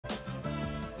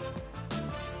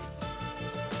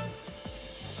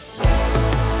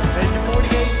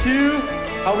2.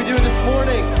 How are we doing this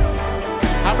morning?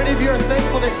 How many of you are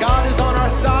thankful that God is on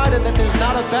our side and that there's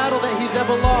not a battle that he's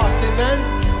ever lost? Amen?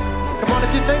 Come on,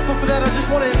 if you're thankful for that, I just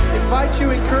want to invite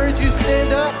you, encourage you,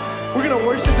 stand up. We're going to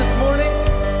worship this morning.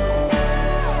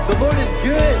 The Lord is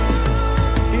good.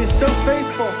 He is so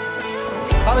faithful.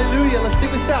 Hallelujah. Let's sing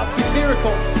this out. Sing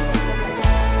miracles.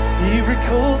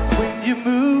 Miracles when you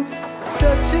move.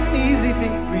 Such an easy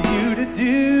thing for you to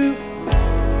do.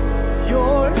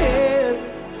 Your hand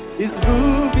is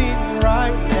moving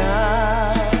right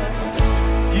now.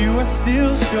 You are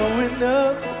still showing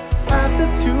up at the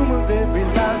tomb of every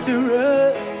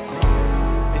Lazarus.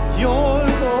 And your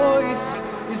voice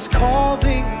is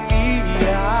calling me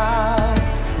out.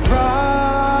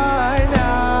 Right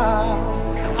now,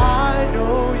 I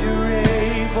know you're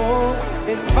able.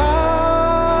 And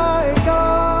my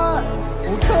God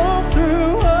will come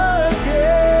through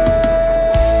again.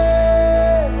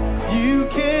 You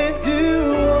can do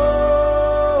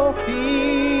all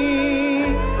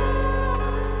things.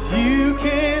 You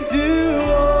can do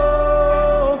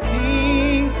all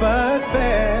things but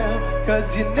fail. 'Cause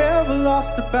you never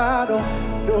lost a battle.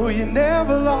 No, you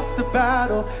never lost a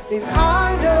battle. And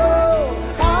I know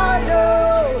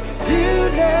you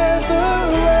never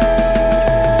will.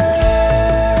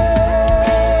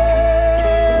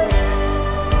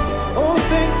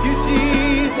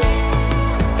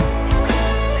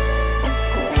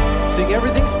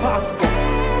 Everything's possible.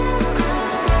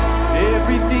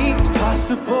 Everything's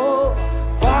possible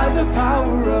by the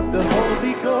power of the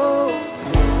Holy Ghost.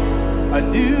 A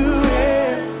new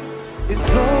air is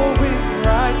blowing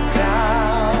right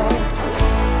now,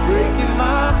 breaking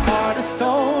my heart of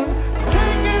stone,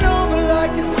 taking over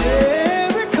like it's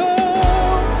Jericho.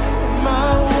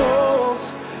 My walls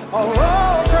are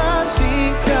all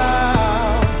crashing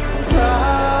down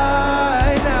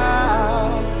right now.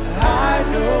 I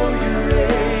know you.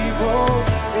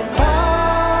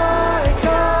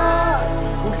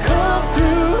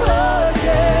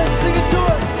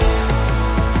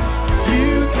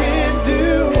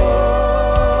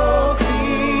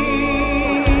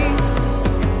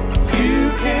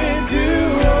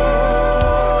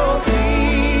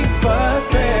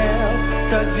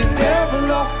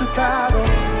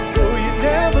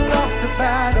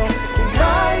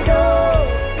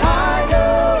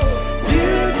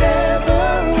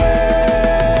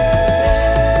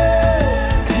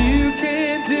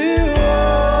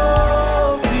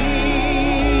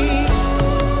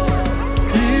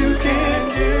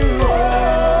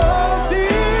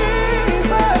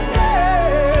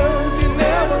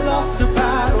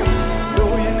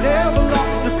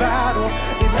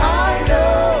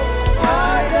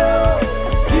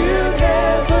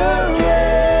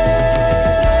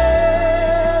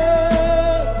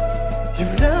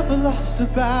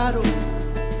 Battle.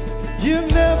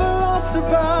 You've never lost a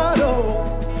battle.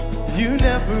 You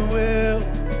never will.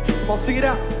 Come on, sing it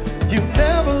out. You've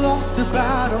never lost a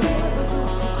battle.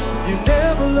 You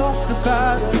never lost a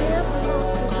battle.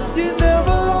 You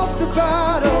never lost a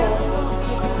battle.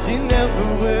 You never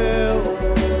will.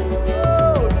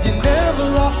 Oh, you never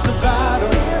lost a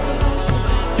battle.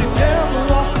 You never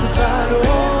lost a battle.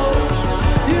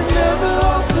 You never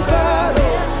lost a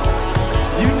battle.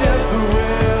 You never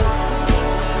will.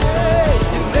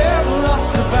 You never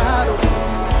lost a battle.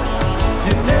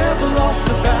 You never lost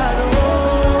a battle.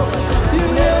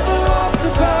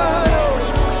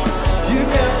 You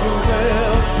never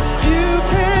will. You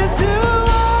can do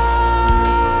all.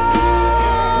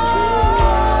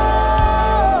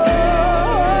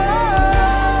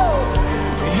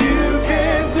 You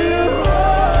can do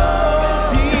all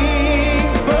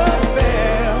things but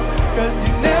fail. 'Cause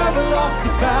you never lost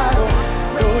a battle.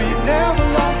 No, you never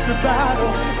lost a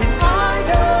battle. And I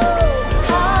know.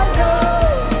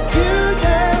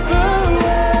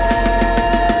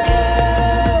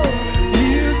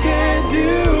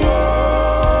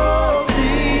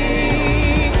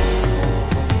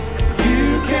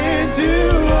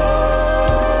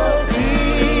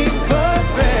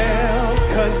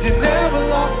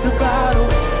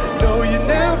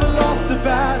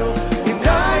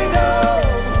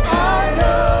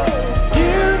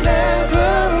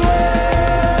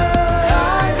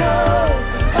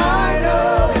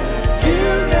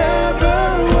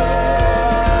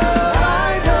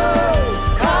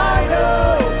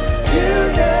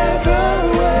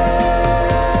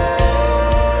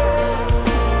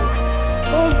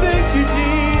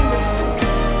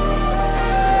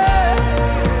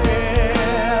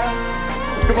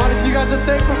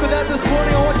 Thankful for that this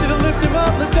morning. I want you to lift him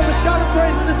up. Lift up a shout of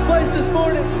praise in this place this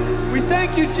morning. We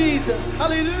thank you, Jesus.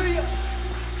 Hallelujah.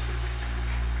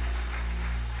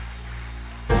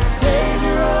 The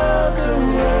Savior of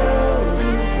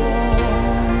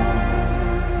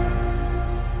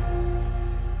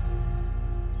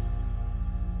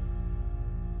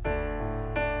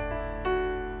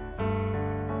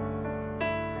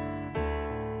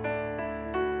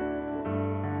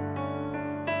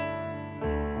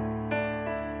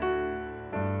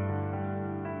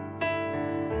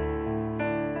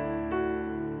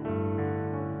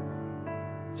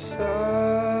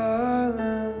Silent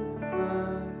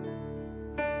night,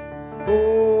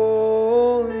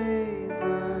 holy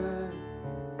night,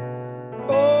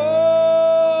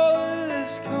 all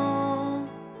is calm,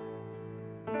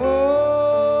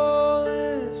 all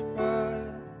is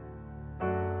bright,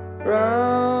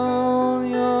 round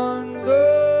yon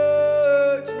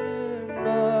virgin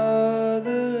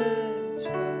mother and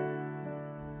child,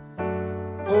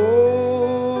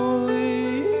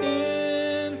 holy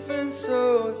infant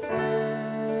so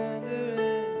tender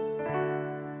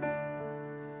and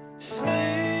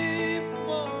sleep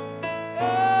on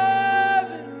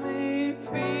heavenly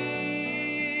peace,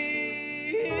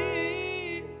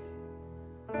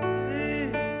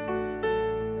 sleep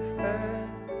in the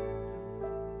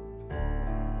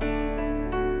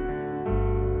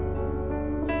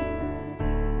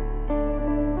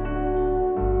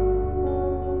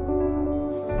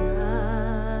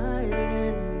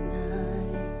Silent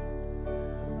night,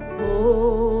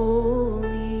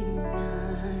 holy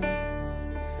night,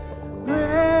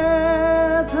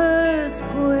 leopards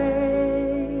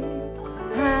quake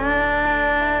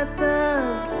at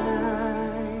the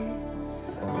sight,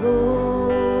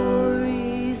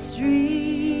 glory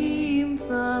stream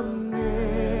from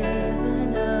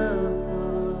heaven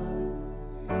afar,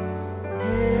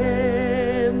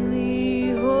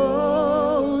 heavenly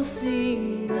hosts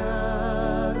sing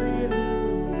hallelujah.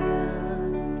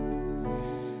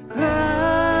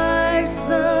 Christ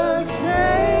the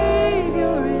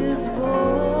Savior is born.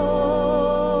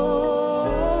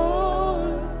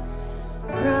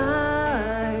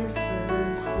 Christ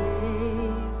the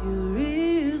Savior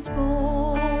is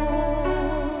born.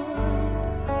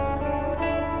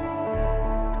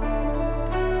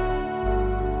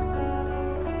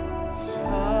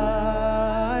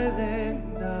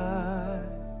 silent night,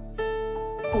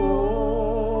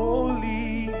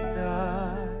 holy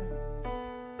night,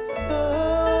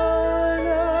 Son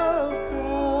of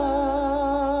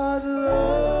God,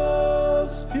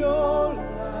 love's pure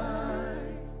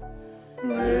light,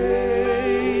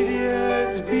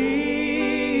 radiant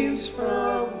beams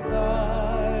from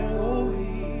thy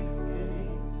holy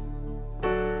face,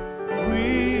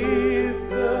 with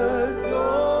the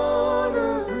dawn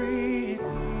of redeeming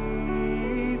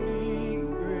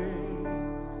grace.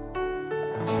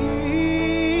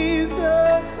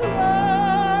 Jesus,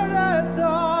 Lord, at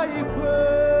thy birth.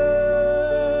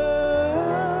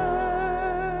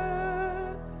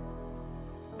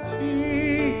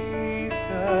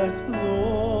 Jesus,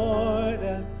 Lord,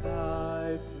 at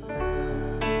thy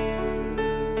birth.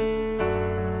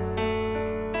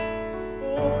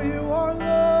 Oh, you are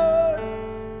Lord,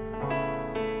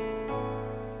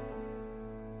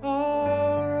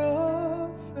 our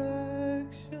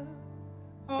affection,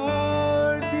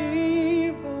 our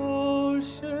devotion,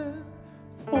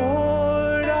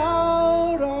 poured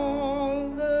out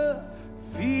on the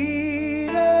feet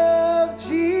of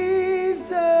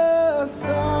Jesus.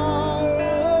 Our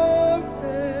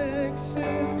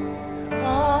affection,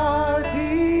 our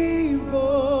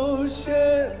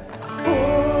devotion,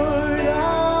 poured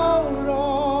out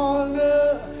on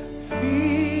the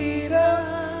feet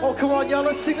of. Oh, come on, y'all,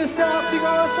 let's sing this out. Sing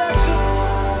our affection.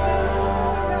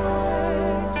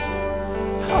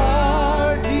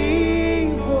 Our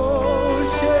devotion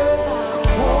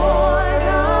poured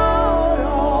out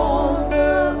on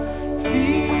the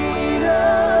feet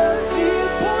of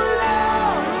Jesus. Pour it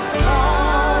out.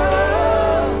 Our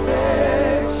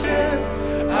affection,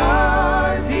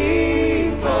 our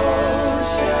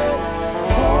devotion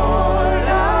poured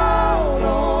out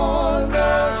on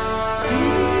the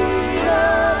feet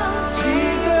of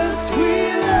Jesus. We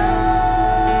love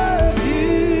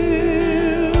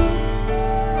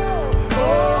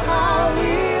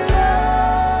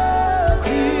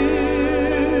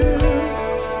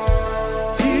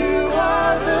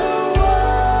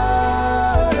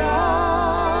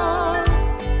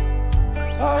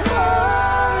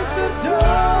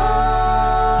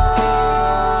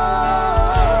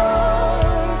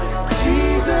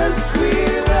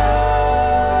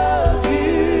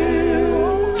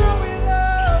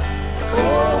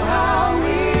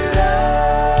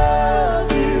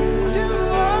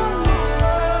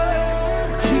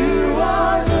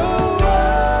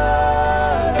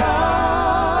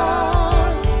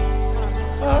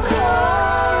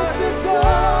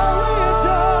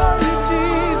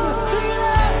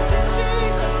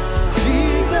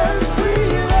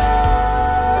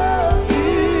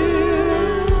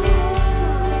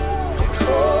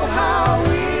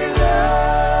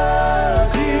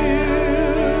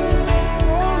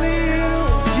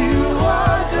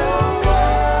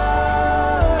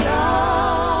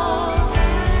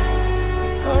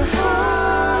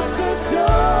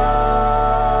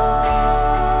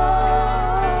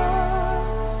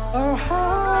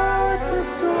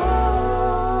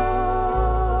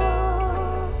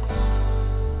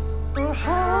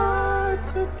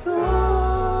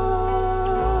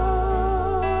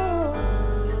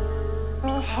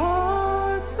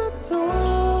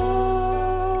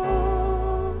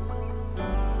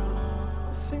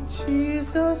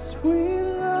Jesus, we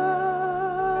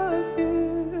love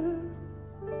you.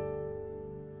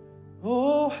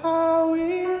 Oh, how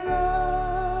we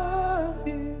love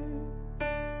you.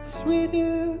 Yes, we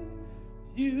do.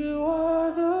 You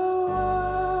are the one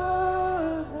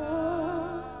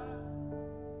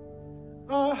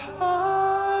our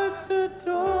hearts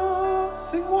adore.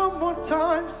 Sing one more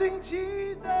time. Sing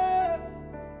Jesus.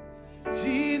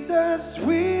 Jesus,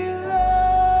 we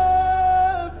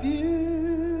love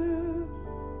you.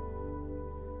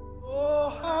 Oh,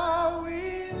 how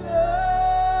we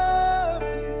love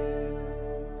you.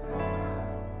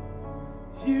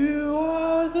 You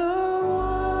are the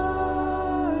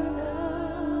one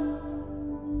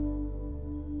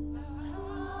our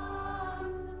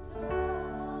hearts adore.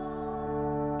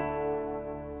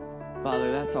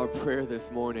 Father, that's our prayer this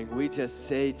morning. We just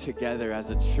say together as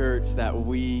a church that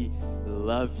we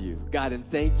love you. God, and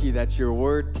thank you that your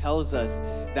word tells us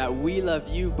that we love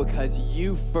you because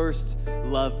you first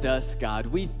loved us, God.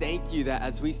 We thank you that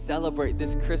as we celebrate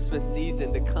this Christmas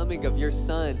season, the coming of your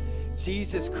Son,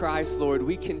 Jesus Christ, Lord,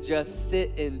 we can just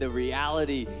sit in the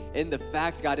reality, in the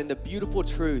fact, God, in the beautiful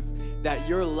truth that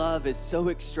your love is so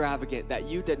extravagant that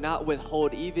you did not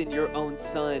withhold even your own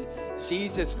Son,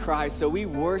 Jesus Christ. So we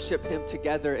worship him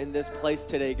together in this place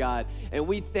today, God. And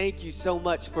we thank you so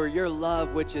much for your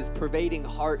love, which is pervading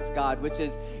hearts, God, which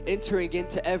is entering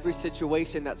into every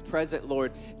situation that's present,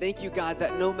 Lord. Thank you, God,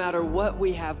 that no matter what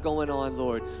we have going on,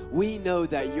 Lord, we know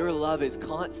that your love is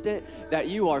constant, that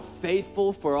you are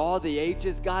faithful for all the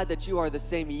ages, God, that you are the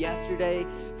same yesterday,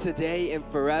 today, and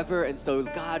forever. And so,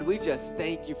 God, we just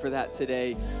thank you for that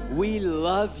today. We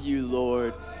love you,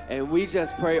 Lord. And we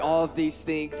just pray all of these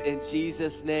things in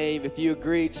Jesus' name. If you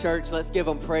agree, church, let's give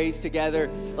him praise together.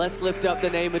 Let's lift up the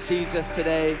name of Jesus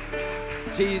today.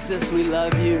 Jesus, we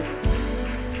love you.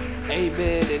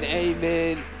 Amen and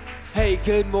amen. Hey,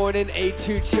 good morning,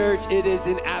 A2 Church. It is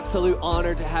an absolute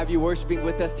honor to have you worshiping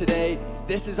with us today.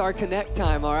 This is our Connect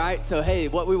time, all right? So, hey,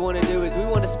 what we want to do is we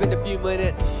want to spend a few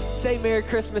minutes, say Merry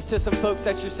Christmas to some folks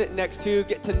that you're sitting next to,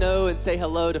 get to know and say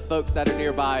hello to folks that are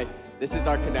nearby. This is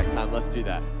our Connect time. Let's do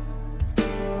that.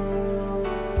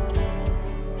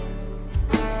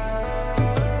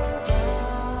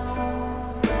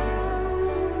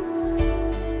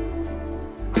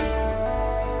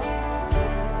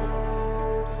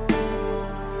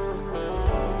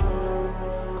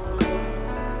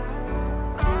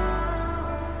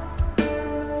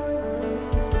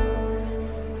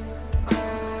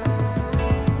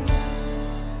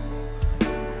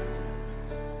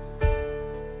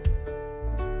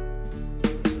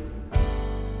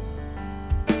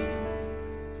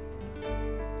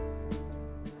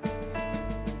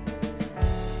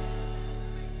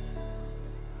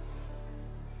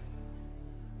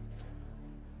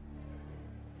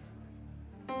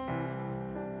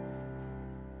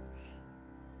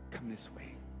 This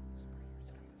way.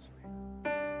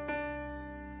 Well,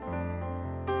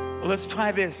 let's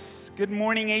try this. Good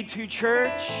morning, A2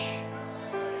 Church.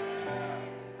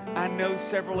 I know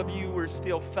several of you are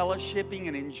still fellowshipping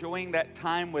and enjoying that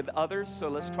time with others, so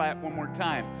let's try it one more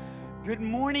time. Good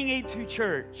morning, A2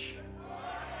 Church.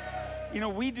 You know,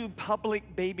 we do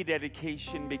public baby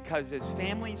dedication because as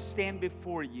families stand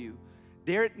before you,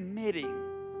 they're admitting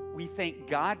we thank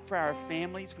God for our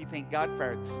families, we thank God for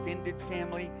our extended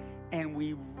family, and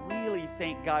we really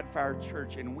thank God for our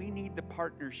church, and we need the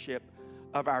partnership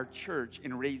of our church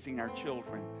in raising our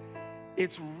children.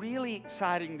 It's really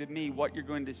exciting to me what you're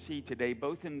going to see today,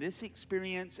 both in this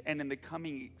experience and in the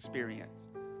coming experience.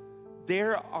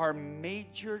 There are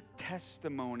major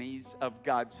testimonies of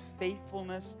God's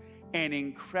faithfulness and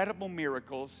incredible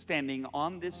miracles standing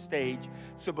on this stage.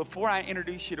 So before I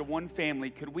introduce you to one family,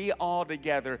 could we all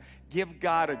together give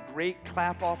God a great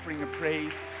clap offering of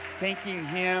praise, thanking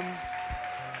him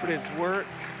for his work.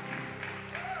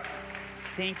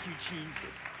 Thank you,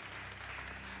 Jesus.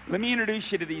 Let me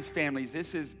introduce you to these families.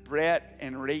 This is Brett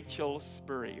and Rachel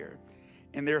Spurrier,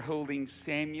 and they're holding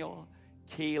Samuel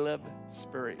Caleb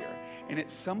Spurrier. And at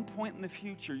some point in the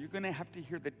future, you're going to have to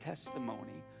hear the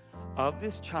testimony of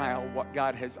this child, what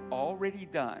God has already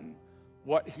done,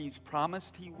 what he's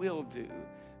promised he will do.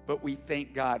 But we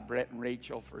thank God, Brett and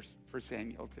Rachel, for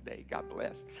Samuel today. God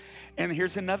bless. And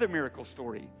here's another miracle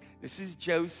story. This is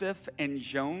Joseph and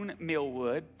Joan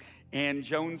Millwood. And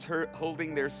Joan's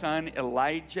holding their son,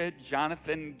 Elijah,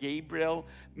 Jonathan, Gabriel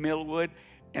Millwood.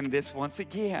 And this, once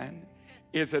again,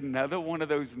 is another one of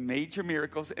those major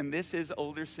miracles. And this is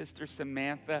older sister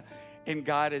Samantha. And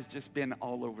God has just been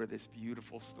all over this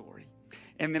beautiful story.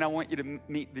 And then I want you to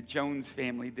meet the Jones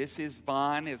family. This is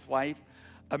Vaughn, his wife,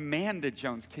 Amanda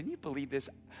Jones. Can you believe this?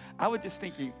 I was just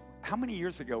thinking, how many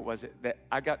years ago was it that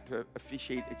I got to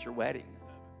officiate at your wedding?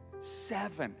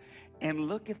 7. And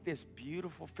look at this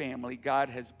beautiful family God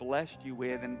has blessed you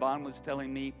with. And Vaughn was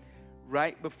telling me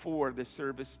right before the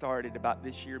service started about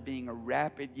this year being a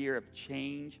rapid year of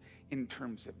change in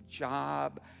terms of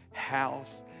job,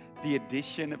 house, the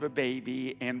addition of a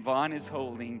baby. And Vaughn is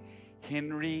holding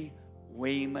Henry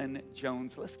Wayman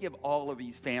Jones. Let's give all of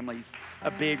these families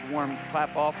a big warm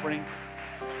clap offering.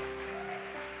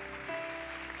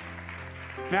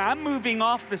 Now, I'm moving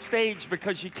off the stage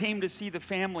because you came to see the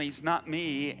families, not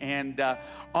me. And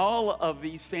all of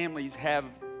these families have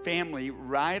family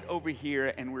right over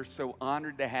here, and we're so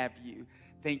honored to have you.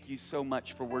 Thank you so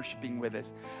much for worshiping with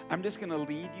us. I'm just going to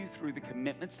lead you through the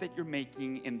commitments that you're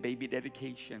making in baby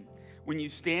dedication. When you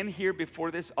stand here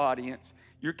before this audience,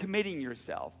 you're committing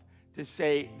yourself to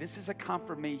say, this is a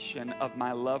confirmation of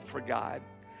my love for God.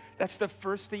 That's the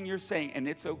first thing you're saying, and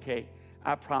it's okay.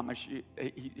 I promise you,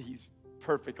 he's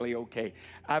perfectly okay.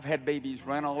 I've had babies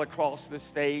run all across the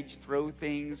stage, throw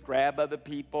things, grab other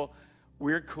people.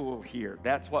 We're cool here.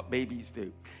 That's what babies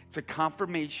do. It's a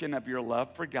confirmation of your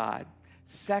love for God.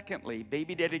 Secondly,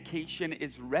 baby dedication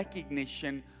is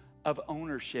recognition of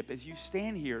ownership. As you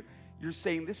stand here, you're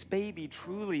saying this baby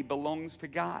truly belongs to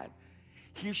God.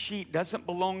 He or she doesn't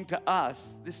belong to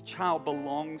us. This child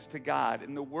belongs to God.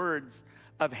 In the words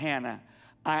of Hannah,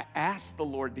 I asked the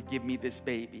Lord to give me this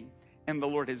baby, and the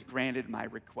Lord has granted my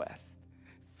request.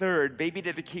 Third, baby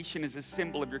dedication is a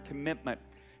symbol of your commitment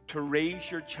to raise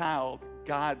your child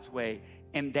God's way.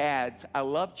 And dads, I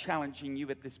love challenging you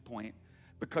at this point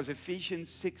because Ephesians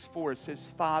 6:4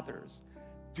 says, fathers,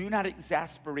 do not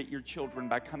exasperate your children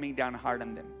by coming down hard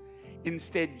on them.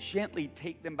 Instead, gently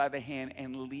take them by the hand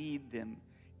and lead them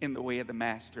in the way of the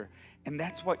master. And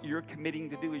that's what you're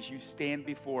committing to do as you stand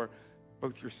before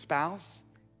both your spouse,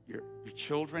 your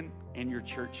children, and your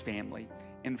church family.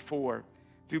 And 4,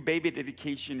 through baby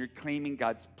dedication, you're claiming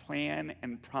God's plan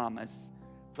and promise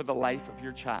for the life of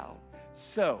your child.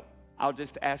 So, I'll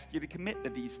just ask you to commit to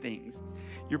these things.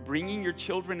 You're bringing your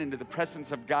children into the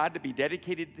presence of God to be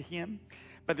dedicated to Him.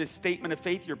 By this statement of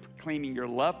faith, you're proclaiming your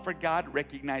love for God,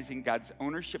 recognizing God's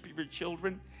ownership of your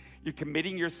children. You're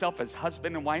committing yourself as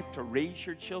husband and wife to raise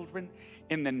your children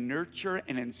in the nurture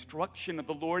and instruction of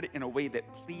the Lord in a way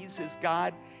that pleases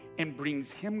God and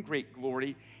brings Him great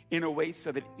glory, in a way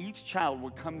so that each child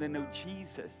will come to know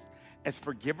Jesus as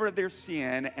forgiver of their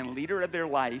sin and leader of their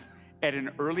life at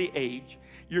an early age.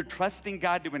 You're trusting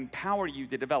God to empower you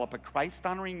to develop a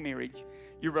Christ-honoring marriage.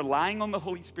 You're relying on the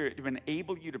Holy Spirit to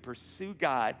enable you to pursue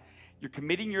God. You're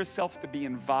committing yourself to be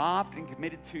involved and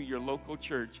committed to your local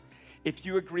church. If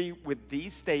you agree with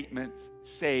these statements,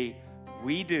 say,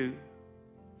 we do.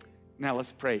 Now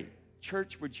let's pray.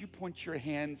 Church, would you point your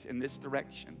hands in this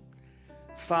direction?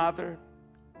 Father,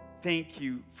 thank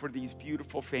you for these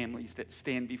beautiful families that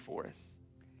stand before us.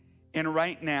 And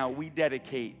right now, we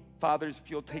dedicate, fathers, if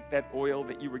you'll take that oil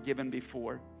that you were given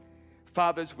before.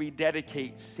 Fathers, we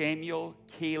dedicate Samuel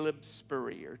Caleb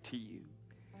Spurrier to you.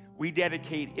 We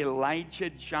dedicate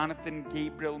Elijah Jonathan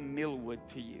Gabriel Millwood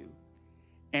to you.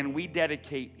 And we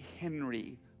dedicate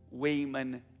Henry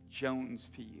Wayman Jones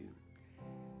to you.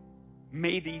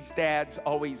 May these dads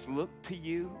always look to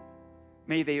you.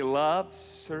 May they love,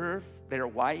 serve their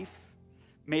wife.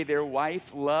 May their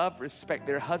wife love, respect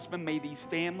their husband. May these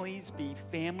families be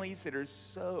families that are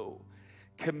so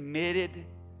committed,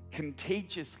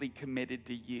 contagiously committed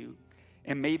to you.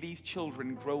 And may these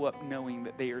children grow up knowing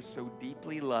that they are so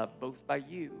deeply loved, both by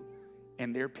you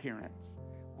and their parents.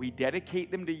 We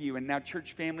dedicate them to you. And now,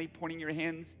 church family, pointing your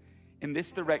hands in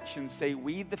this direction, say,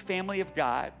 we, the family of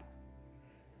God,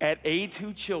 at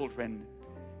A2 Children,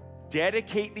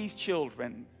 dedicate these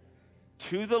children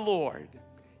to the Lord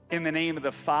in the name of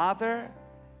the Father,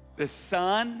 the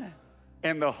Son,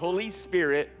 and the Holy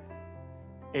Spirit.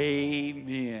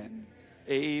 Amen.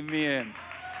 Amen.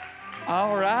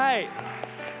 All right.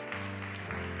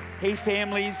 Hey,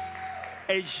 families,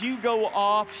 as you go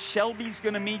off, Shelby's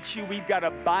going to meet you. We've got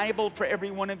a Bible for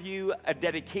every one of you, a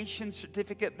dedication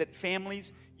certificate that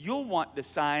families, you'll want to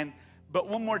sign. But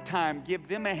one more time, give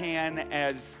them a hand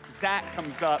as Zach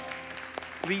comes up,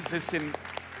 leads us in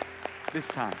this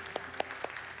time.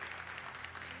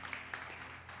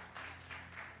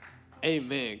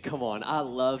 Amen. Come on. I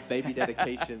love baby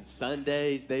dedication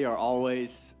Sundays. They are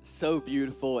always so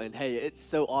beautiful. And hey, it's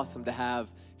so awesome to have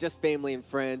just family and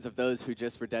friends of those who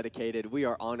just were dedicated. We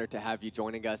are honored to have you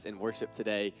joining us in worship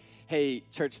today. hey,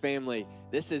 church family,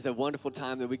 this is a wonderful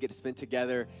time that we get to spend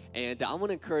together, and I want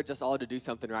to encourage us all to do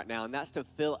something right now, and that's to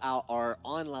fill out our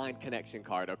online connection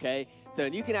card, okay? So,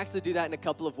 and you can actually do that in a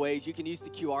couple of ways. You can use the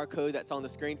QR code that's on the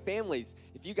screen. Families,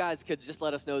 if you guys could just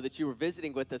let us know that you were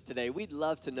visiting with us today, we'd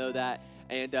love to know that.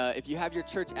 And if you have your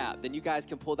church app, then you guys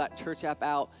can pull that church app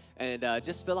out and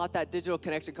just fill out that digital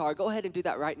connection card. Go ahead and do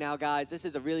that right now, guys. This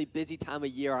is a really busy time of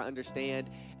year, I understand.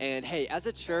 And hey, as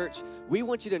a church, we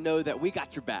want you to know that we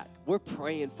got your back. We're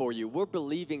praying for you. We're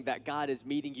believing that God is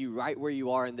meeting you right where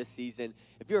you are in this season.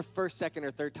 If you're a first, second,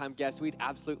 or third time guest, we'd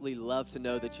absolutely love to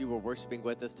know that you were worshiping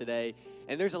with us today.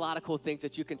 And there's a lot of cool things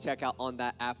that you can check out on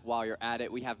that app while you're at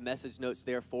it. We have message notes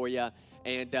there for you.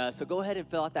 And so go ahead and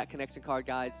fill out that connection card,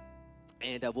 guys.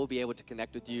 And we'll be able to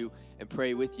connect with you and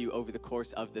pray with you over the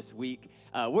course of this week.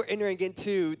 We're entering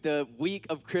into the week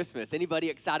of Christmas. Anybody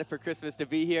excited for Christmas to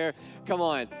be here? Come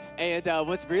on. And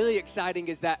what's really exciting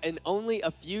is that in only a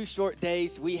few short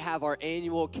days, we have our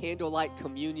annual candlelight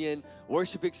communion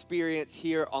worship experience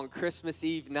here on Christmas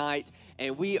Eve night.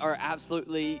 And we are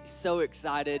absolutely so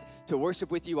excited to worship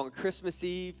with you on Christmas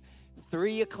Eve,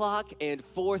 3 o'clock and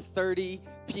 4:30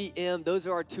 p.m. Those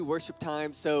are our two worship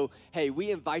times. So, hey,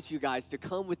 we invite you guys to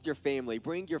come with your family.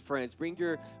 Bring your friends. Bring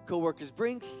your coworkers.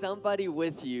 Bring somebody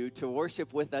with you to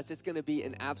worship with us. It's going to be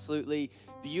an absolutely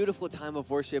beautiful time of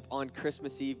worship on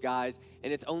Christmas Eve, guys.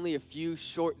 And it's only a few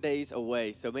short days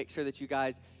away. So make sure that you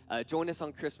guys join us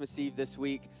on Christmas Eve this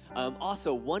week.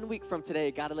 Also, 1 week from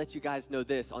today, got to let you guys know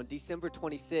this. On December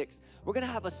 26th, we're going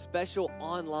to have a special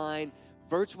online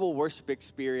virtual worship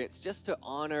experience just to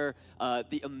honor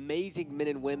the amazing men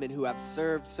and women who have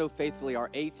served so faithfully our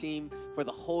A-team for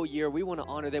the whole year. We want to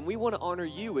honor them. We want to honor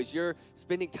you as you're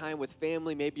spending time with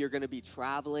family. Maybe you're going to be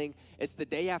traveling. It's the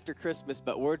day after Christmas,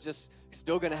 but we're just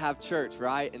still going to have church,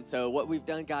 right? And so what we've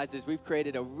done, guys, is we're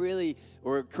creating a really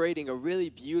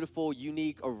beautiful,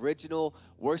 unique, original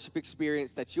worship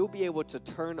experience that you'll be able to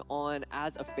turn on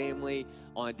as a family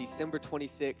on December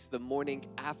 26th, the morning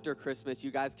after Christmas.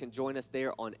 You guys can join us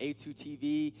there on A2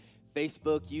 TV,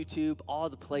 Facebook, YouTube, all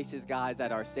the places, guys,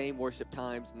 at our same worship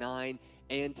times, 9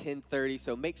 and 10:30.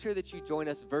 So make sure that you join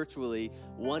us virtually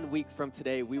 1 week from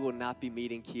today. We will not be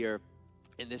meeting here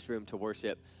in this room to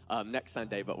worship next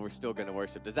Sunday, but we're still going to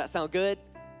worship. Does that sound good?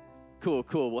 Cool.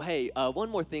 Well, hey, one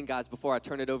more thing, guys, before I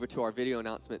turn it over to our video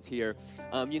announcements here.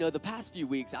 The past few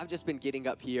weeks, I've just been getting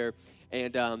up here,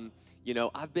 and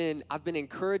I've been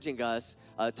encouraging us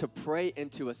to pray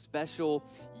into a special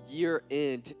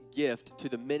year-end gift to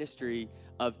the ministry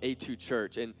of A2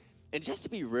 Church. And just to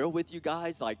be real with you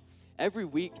guys, like every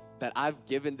week that I've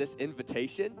given this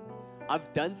invitation,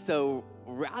 I've done so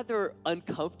rather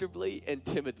uncomfortably and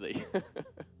timidly.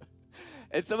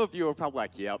 And some of you are probably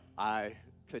like, yep, I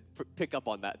could pick up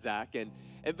on that, Zach.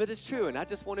 But it's true, and I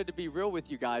just wanted to be real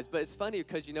with you guys. But it's funny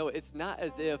because, it's not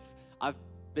as if I've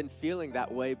been feeling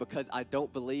that way because I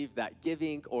don't believe that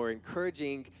giving or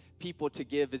encouraging people to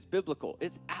give is biblical.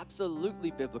 It's absolutely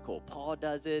biblical. Paul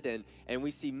does it, and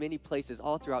we see many places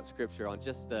all throughout Scripture on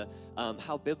just the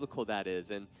how biblical that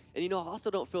is. And I also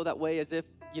don't feel that way as if,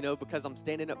 because I'm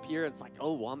standing up here and it's like,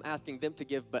 oh, well, I'm asking them to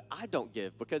give, but I don't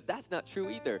give, because that's not true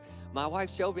either. My wife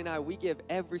Shelby and I, we give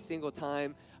every single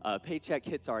time a paycheck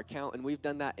hits our account, and we've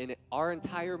done that in our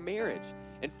entire marriage.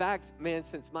 In fact, man,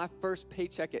 since my first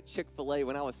paycheck at Chick-fil-A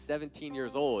when I was 17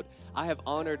 years old, I have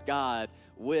honored God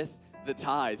with the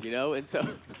tithe, and so,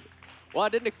 well, I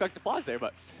didn't expect applause there,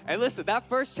 and listen, that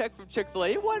first check from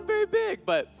Chick-fil-A, it wasn't very big,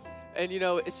 and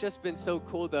it's just been so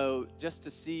cool, though, just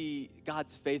to see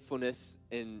God's faithfulness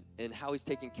in how he's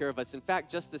taking care of us. In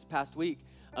fact, just this past week,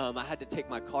 I had to take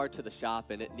my car to the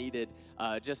shop, and it needed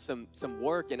just some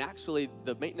work, and actually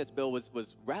the maintenance bill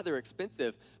was rather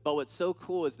expensive, but what's so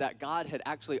cool is that God had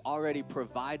actually already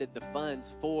provided the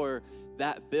funds for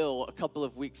that bill a couple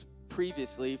of weeks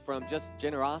previously from just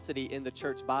generosity in the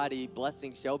church body,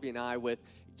 blessing Shelby and I with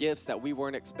gifts that we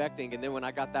weren't expecting. And then when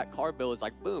I got that car bill, it's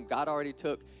like, boom, God already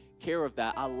took care of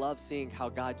that. I love seeing how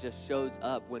God just shows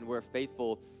up when we're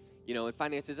faithful, in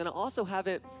finances. And I also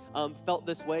haven't felt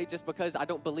this way just because I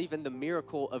don't believe in the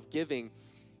miracle of giving.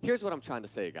 Here's what I'm trying to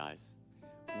say, guys.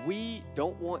 We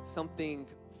don't want something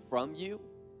from you.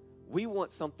 We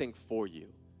want something for you.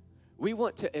 We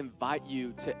want to invite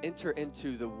you to enter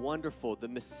into the wonderful, the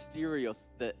mysterious,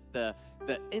 the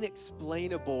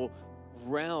inexplainable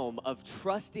realm of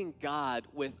trusting God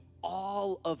with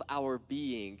all of our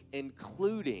being,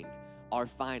 including our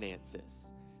finances.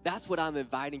 That's what I'm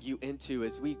inviting you into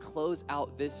as we close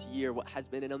out this year, what has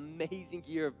been an amazing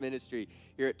year of ministry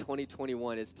here at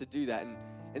 2021, is to do that.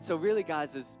 And so really,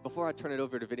 guys, before I turn it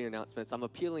over to video announcements, I'm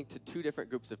appealing to two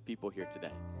different groups of people here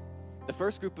today. The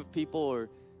first group of people are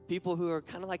people who are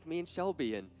kind of like me and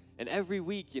Shelby, and every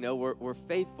week, you know, we're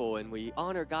faithful and we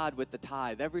honor God with the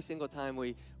tithe every single time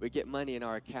we get money in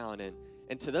our account. And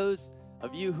to those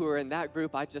of you who are in that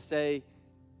group, I just say,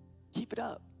 keep it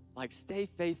up. Like, stay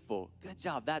faithful. Good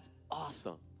job. That's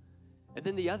awesome. And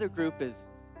then the other group is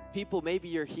people, maybe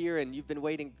you're here and you've been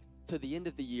waiting to the end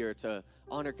of the year to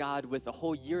honor God with a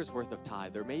whole year's worth of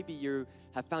tithe, or maybe you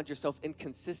have found yourself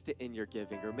inconsistent in your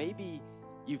giving, or maybe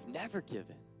you've never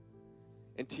given.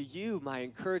 And to you, my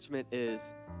encouragement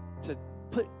is to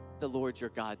put the Lord your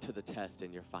God to the test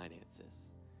in your finances.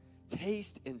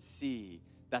 Taste and see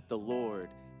that the Lord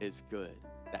is good,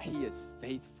 that he is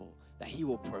faithful, that he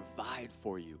will provide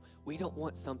for you. We don't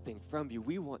want something from you.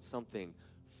 We want something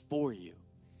for you.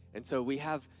 And so we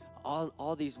have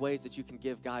all these ways that you can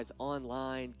give, guys,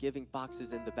 online, giving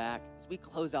boxes in the back. As we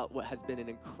close out what has been an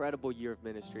incredible year of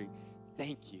ministry,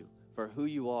 thank you for who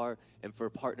you are and for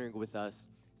partnering with us.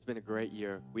 It's been a great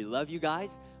year. We love you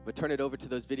guys. We'll turn it over to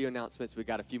those video announcements. We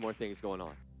got a few more things going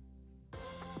on.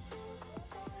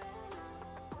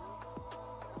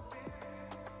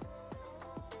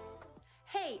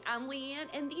 Hey, I'm Leanne,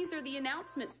 and these are the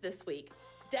announcements this week.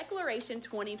 Declaration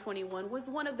 2021 was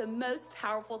one of the most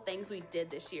powerful things we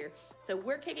did this year. So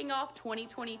we're kicking off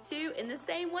 2022 in the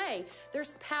same way.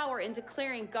 There's power in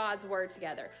declaring God's word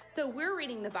together. So we're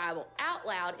reading the Bible out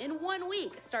loud in 1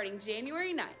 week, starting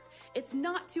January 9th. It's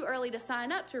not too early to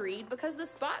sign up to read because the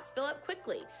spots fill up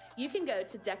quickly. You can go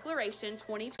to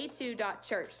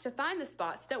declaration2022.church to find the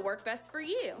spots that work best for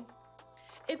you.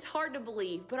 It's hard to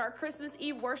believe, but our Christmas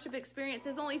Eve worship experience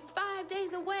is only 5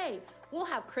 days away. We'll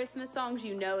have Christmas songs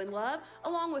you know and love,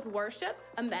 along with worship,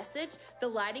 a message, the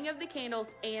lighting of the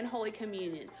candles, and Holy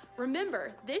Communion.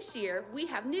 Remember, this year we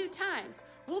have new times.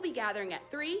 We'll be gathering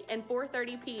at 3 and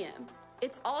 4:30 p.m.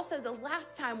 It's also the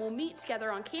last time we'll meet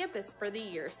together on campus for the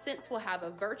year, since we'll have a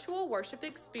virtual worship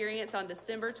experience on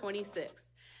December 26th.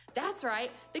 That's right,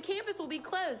 the campus will be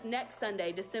closed next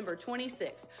Sunday, December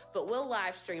 26th, but we'll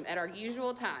live stream at our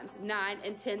usual times, 9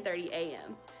 and 10:30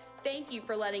 a.m. Thank you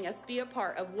for letting us be a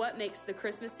part of what makes the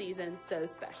Christmas season so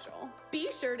special. Be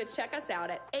sure to check us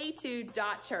out at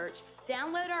a2.church,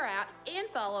 download our app, and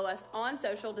follow us on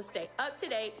social to stay up to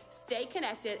date, stay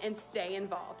connected, and stay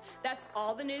involved. That's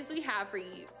all the news we have for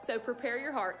you, so prepare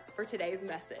your hearts for today's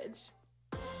message.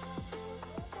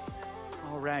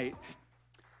 All right.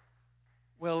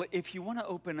 Well, if you want to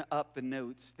open up the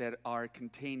notes that are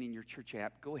contained in your church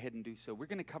app, go ahead and do so. We're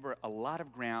going to cover a lot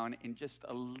of ground in just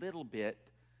a little bit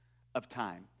of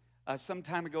time. Some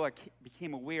time ago, I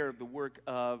became aware of the work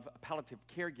of a palliative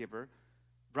caregiver,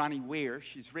 Bronnie Ware.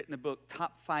 She's written a book,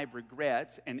 Top 5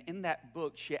 Regrets, and in that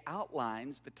book, she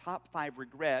outlines the top 5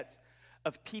 regrets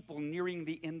of people nearing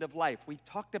the end of life. We've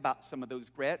talked about some of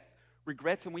those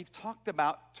regrets, and we've talked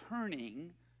about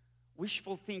turning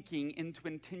wishful thinking into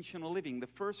intentional living. The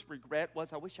first regret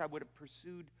was, I wish I would have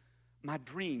pursued my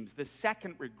dreams. The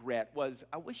second regret was,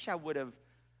 I wish I would have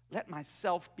let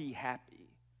myself be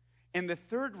happy. And the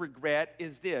third regret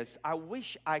is this, I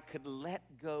wish I could let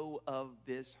go of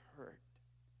this hurt.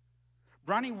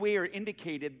 Bronnie Ware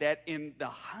indicated that in the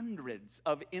hundreds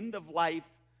of end-of-life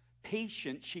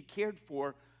patients she cared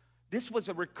for, this was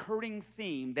a recurring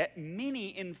theme, that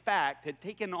many, in fact, had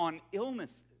taken on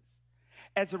illnesses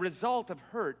as a result of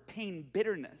hurt, pain,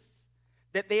 bitterness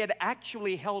that they had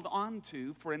actually held on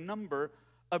to for a number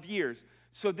of years.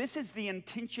 So this is the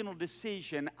intentional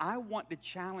decision I want to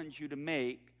challenge you to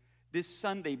make this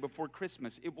Sunday before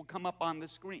Christmas. It will come up on the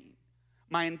screen.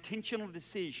 My intentional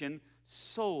decision,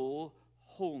 soul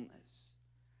wholeness.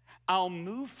 I'll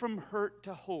move from hurt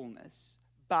to wholeness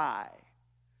by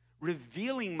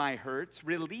revealing my hurts,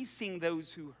 releasing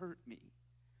those who hurt me,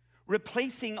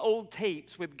 replacing old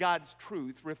tapes with God's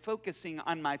truth, refocusing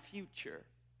on my future,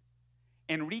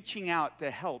 and reaching out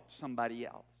to help somebody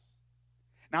else.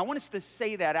 Now, I want us to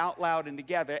say that out loud and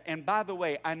together. And by the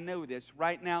way, I know this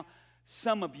right now,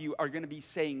 some of you are going to be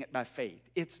saying it by faith.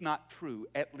 It's not true,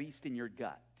 at least in your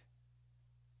gut.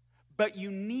 But you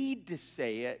need to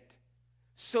say it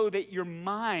so that your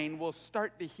mind will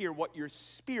start to hear what your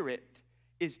spirit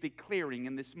is declaring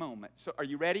in this moment. So are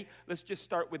you ready? Let's just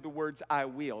start with the words, I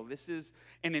will. This is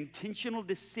an intentional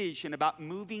decision about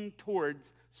moving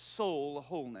towards soul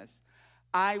wholeness.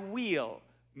 I will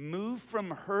move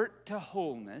from hurt to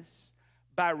wholeness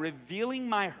by revealing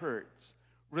my hurts,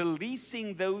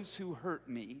 releasing those who hurt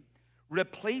me,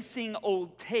 replacing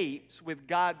old tapes with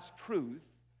God's truth,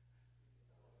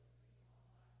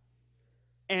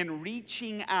 and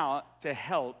reaching out to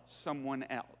help someone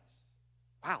else.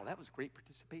 Wow, that was great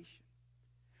participation.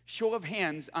 Show of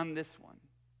hands on this one.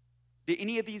 Do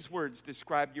any of these words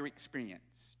describe your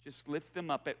experience? Just lift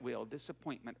them up at will.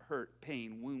 Disappointment, hurt,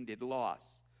 pain, wounded, loss,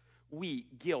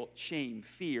 weak, guilt, shame,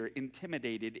 fear,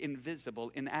 intimidated, invisible,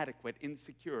 inadequate,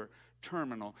 insecure,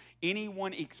 terminal.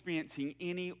 Anyone experiencing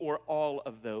any or all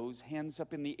of those, hands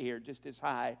up in the air just as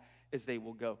high as they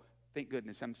will go. Thank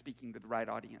goodness I'm speaking to the right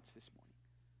audience this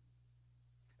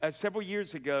morning. Several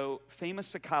years ago, famous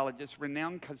psychologist,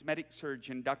 renowned cosmetic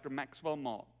surgeon, Dr. Maxwell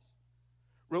Maltz,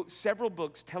 wrote several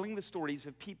books telling the stories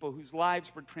of people whose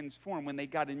lives were transformed when they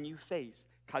got a new face,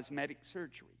 cosmetic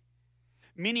surgery.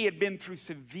 Many had been through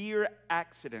severe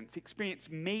accidents, experienced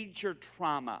major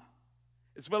trauma,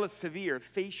 as well as severe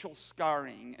facial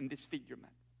scarring and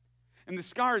disfigurement. And the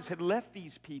scars had left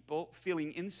these people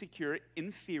feeling insecure,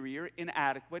 inferior,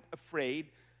 inadequate, afraid.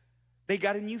 They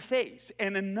got a new face,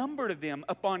 and a number of them,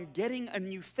 upon getting a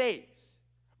new face,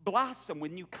 blossomed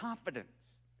with new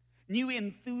confidence, new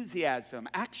enthusiasm,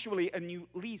 actually a new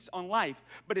lease on life.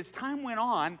 But as time went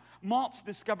on, Maltz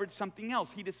discovered something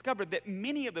else. He discovered that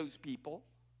many of those people,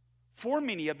 for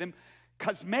many of them,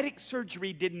 cosmetic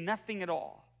surgery did nothing at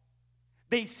all.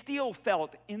 They still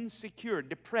felt insecure,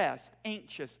 depressed,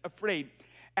 anxious, afraid.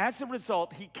 As a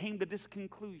result, he came to this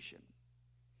conclusion.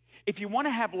 If you want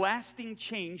to have lasting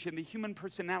change in the human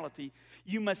personality,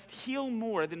 you must heal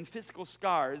more than physical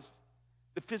scars,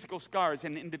 the physical scars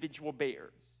an individual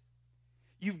bears.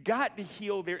 You've got to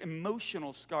heal their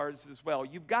emotional scars as well.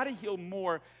 You've got to heal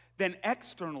more than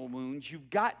external wounds.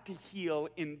 You've got to heal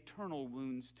internal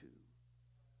wounds too.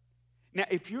 Now,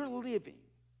 if you're living,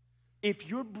 if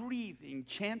you're breathing,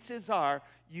 chances are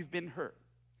you've been hurt.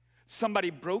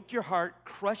 Somebody broke your heart,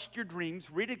 crushed your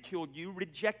dreams, ridiculed you,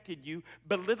 rejected you,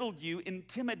 belittled you,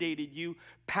 intimidated you,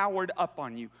 powered up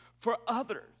on you. For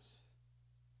others,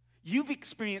 you've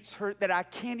experienced hurt that I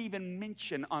can't even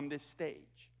mention on this stage.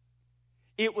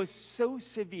 It was so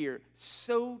severe,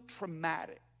 so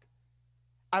traumatic.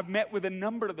 I've met with a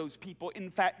number of those people.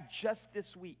 In fact, just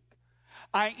this week,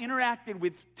 I interacted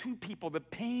with two people. The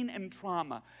pain and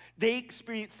trauma they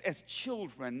experienced as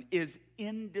children is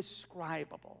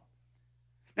indescribable.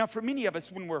 Now, for many of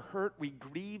us, when we're hurt, we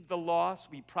grieve the loss,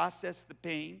 we process the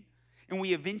pain, and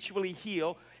we eventually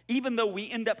heal. Even though we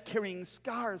end up carrying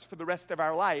scars for the rest of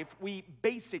our life, we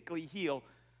basically heal.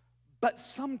 But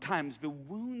sometimes the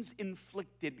wounds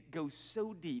inflicted go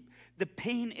so deep, the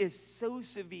pain is so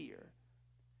severe,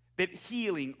 that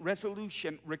healing,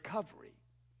 resolution, recovery,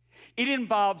 it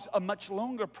involves a much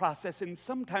longer process, and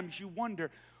sometimes you wonder,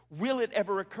 will it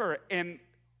ever occur? And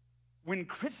when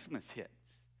Christmas hits,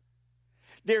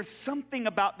 there's something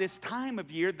about this time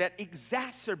of year that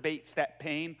exacerbates that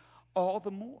pain all the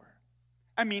more.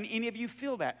 I mean, any of you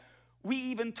feel that? We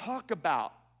even talk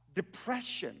about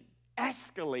depression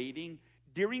escalating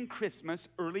during Christmas,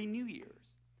 early New Year's.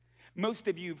 Most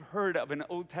of you have heard of an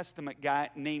Old Testament guy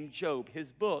named Job.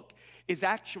 His book is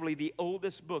actually the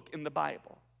oldest book in the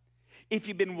Bible. If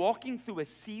you've been walking through a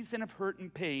season of hurt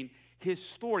and pain, his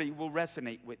story will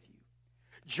resonate with you.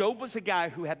 Job was a guy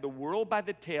who had the world by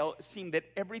the tail. It seemed that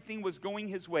everything was going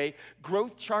his way.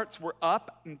 Growth charts were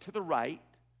up and to the right.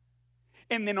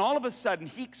 And then all of a sudden,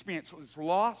 he experienced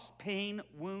loss, pain,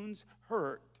 wounds,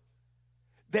 hurt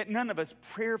that none of us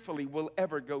prayerfully will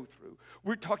ever go through.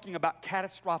 We're talking about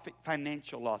catastrophic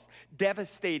financial loss,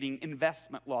 devastating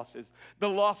investment losses, the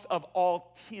loss of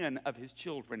all 10 of his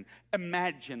children.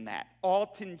 Imagine that. All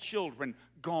 10 children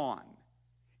gone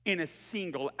in a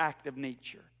single act of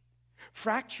nature.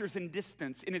 Fractures and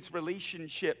distance in his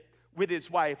relationship with his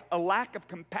wife, a lack of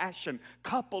compassion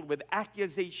coupled with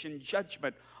accusation,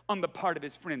 judgment on the part of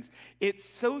his friends. It's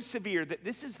so severe that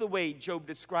this is the way Job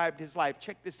described his life.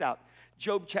 Check this out.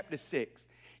 Job chapter 6.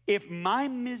 If my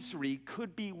misery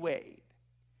could be weighed,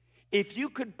 if you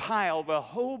could pile the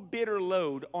whole bitter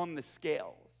load on the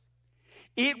scales,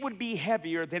 it would be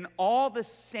heavier than all the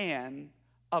sand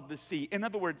of the sea. In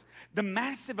other words, the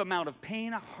massive amount of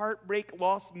pain, heartbreak,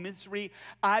 loss, misery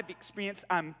I've experienced,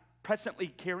 I'm presently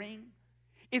carrying,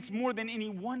 it's more than any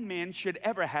one man should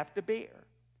ever have to bear.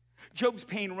 Job's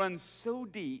pain runs so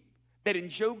deep that in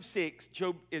Job 6,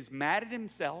 Job is mad at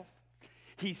himself,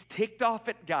 he's ticked off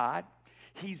at God,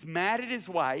 he's mad at his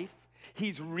wife,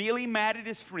 he's really mad at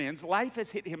his friends. Life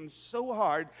has hit him so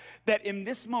hard that in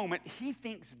this moment, he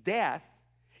thinks death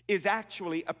is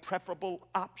actually a preferable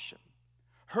option.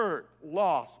 Hurt,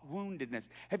 loss, woundedness.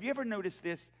 Have you ever noticed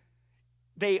this?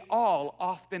 They all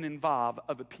often involve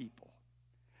other people.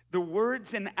 The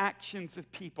words and actions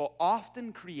of people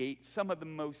often create some of the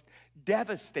most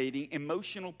devastating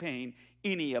emotional pain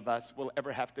any of us will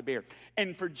ever have to bear.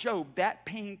 And for Job, that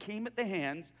pain came at the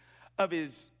hands of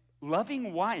his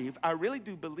loving wife. I really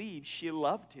do believe she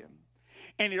loved him.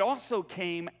 And it also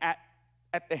came at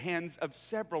at the hands of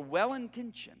several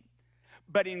well-intentioned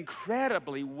but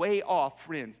incredibly way off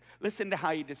friends. Listen to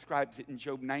how he describes it in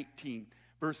Job 19,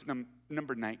 verse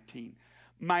number 19.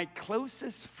 My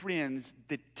closest friends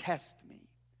detest me.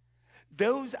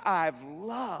 Those I've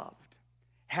loved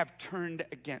have turned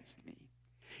against me.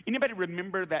 Anybody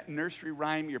remember that nursery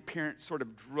rhyme your parents sort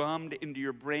of drummed into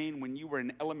your brain when you were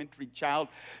an elementary child?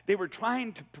 They were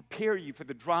trying to prepare you for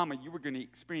the drama you were going to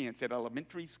experience at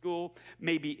elementary school,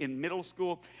 maybe in middle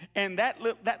school. And that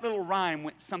little rhyme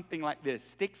went something like this.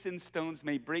 Sticks and stones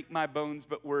may break my bones,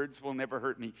 but words will never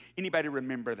hurt me. Anybody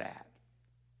remember that?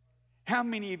 How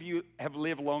many of you have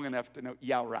lived long enough to know,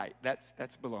 yeah, right, that's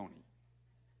baloney.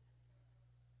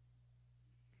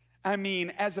 I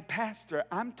mean, as a pastor,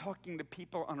 I'm talking to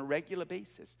people on a regular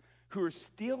basis who are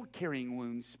still carrying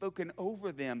wounds spoken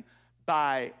over them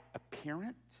by a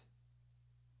parent,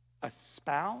 a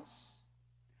spouse,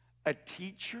 a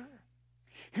teacher.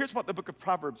 Here's what the book of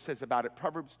Proverbs says about it.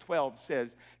 Proverbs 12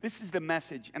 says, this is the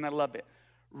message, and I love it.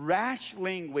 Rash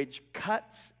language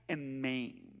cuts and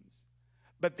maims,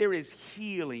 but there is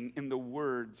healing in the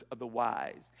words of the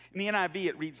wise. In the NIV,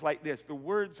 it reads like this: the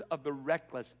words of the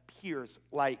reckless pierce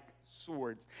like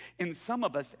swords. And some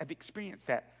of us have experienced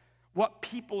that. What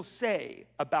people say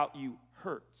about you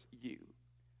hurts you.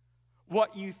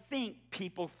 What you think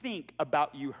people think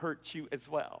about you hurts you as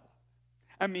well.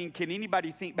 I mean, can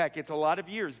anybody think back? It's a lot of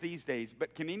years these days,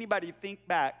 but can anybody think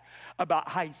back about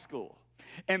high school?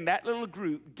 And that little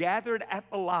group gathered at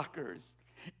the lockers,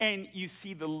 and you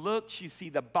see the looks, you see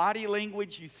the body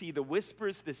language, you see the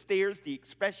whispers, the stares, the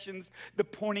expressions, the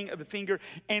pointing of the finger.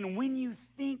 And when you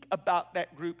think about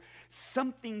that group,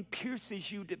 something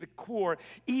pierces you to the core.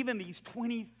 Even these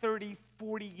 20, 30,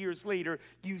 40 years later,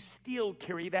 you still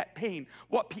carry that pain.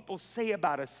 What people say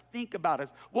about us, think about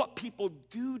us, what people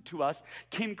do to us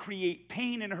can create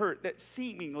pain and hurt that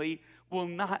seemingly will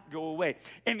not go away.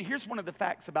 And here's one of the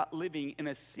facts about living in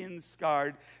a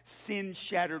sin-scarred,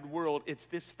 sin-shattered world. It's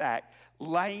this fact: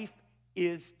 life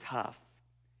is tough,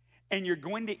 and you're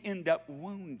going to end up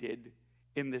wounded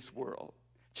in this world.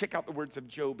 Check out the words of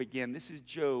Job again. This is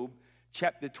Job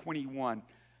chapter 21.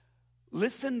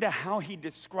 Listen to how he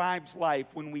describes life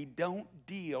when we don't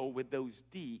deal with those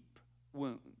deep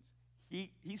wounds.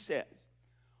 He says,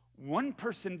 one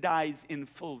person dies in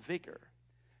full vigor,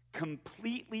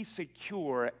 completely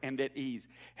secure and at ease.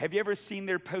 Have you ever seen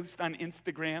their post on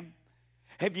Instagram?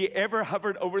 Have you ever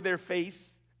hovered over their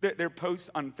face, their posts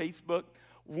on Facebook?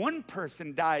 One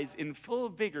person dies in full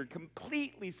vigor,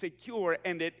 completely secure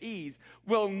and at ease,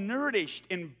 well nourished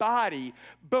in body,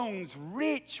 bones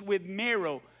rich with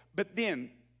marrow. But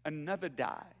then another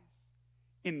dies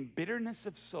in bitterness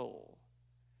of soul,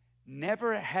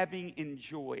 never having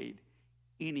enjoyed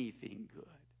anything good.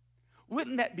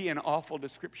 Wouldn't that be an awful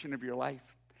description of your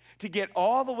life? To get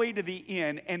all the way to the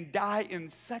end and die in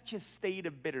such a state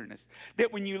of bitterness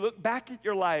that when you look back at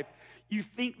your life, you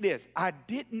think this: I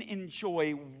didn't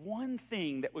enjoy one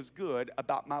thing that was good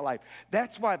about my life.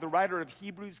 That's why the writer of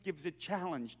Hebrews gives a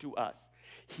challenge to us.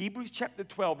 Hebrews chapter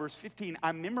 12, verse 15.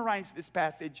 I memorized this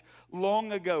passage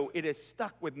long ago. It has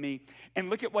stuck with me. And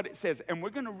look at what it says. And we're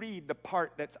going to read the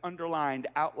part that's underlined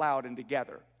out loud and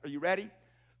together. Are you ready?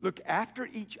 Look after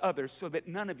each other so that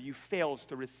none of you fails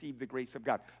to receive the grace of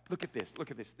God. Look at this.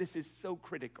 Look at this. This is so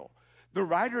critical. The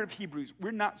writer of Hebrews,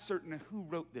 we're not certain who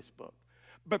wrote this book,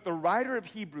 but the writer of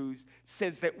Hebrews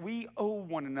says that we owe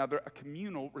one another a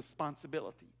communal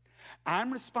responsibility.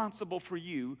 I'm responsible for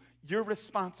you. You're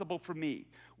responsible for me.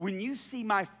 When you see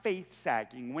my faith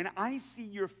sagging, when I see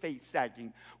your faith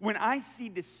sagging, when I see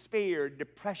despair,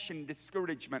 depression,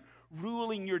 discouragement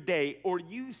ruling your day, or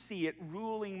you see it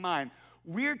ruling mine,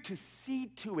 we're to see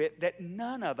to it that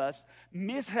none of us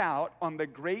miss out on the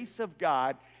grace of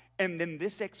God. And then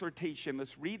this exhortation,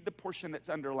 let's read the portion that's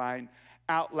underlined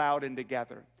out loud and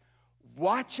together.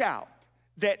 Watch out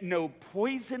that no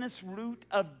poisonous root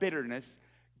of bitterness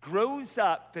grows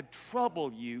up to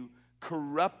trouble you,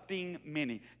 corrupting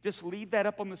many. Just leave that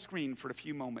up on the screen for a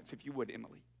few moments, if you would,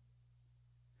 Emily.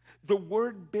 The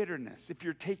word bitterness, if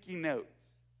you're taking notes,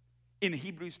 in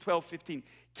Hebrews 12:15,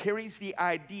 carries the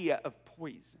idea of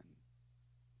poison.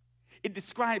 It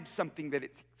describes something that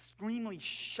it's extremely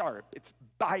sharp, it's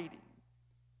biting.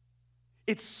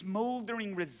 It's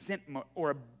smoldering resentment or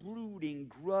a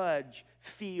brooding,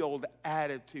 grudge-filled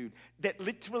attitude that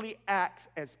literally acts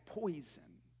as poison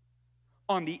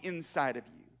on the inside of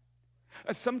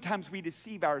you. Sometimes we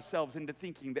deceive ourselves into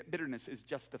thinking that bitterness is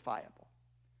justifiable.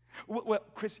 Well,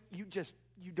 Chris, you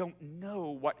don't know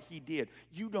what he did.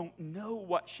 You don't know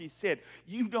what she said.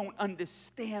 You don't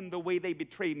understand the way they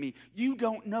betrayed me. You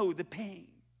don't know the pain.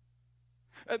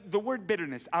 The word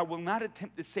bitterness, I will not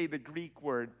attempt to say the Greek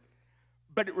word,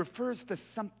 but it refers to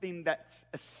something that's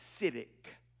acidic,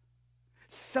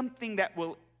 something that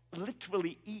will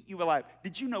literally eat you alive.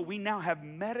 Did you know we now have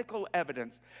medical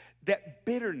evidence that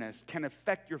bitterness can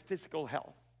affect your physical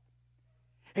health?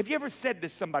 Have you ever said to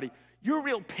somebody, you're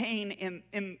real pain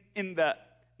in the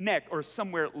neck or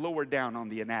somewhere lower down on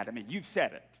the anatomy? You've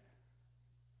said it.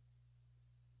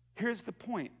 Here's the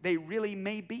point. They really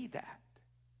may be that.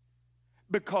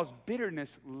 Because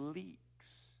bitterness leaks.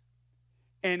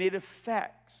 And it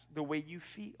affects the way you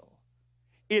feel.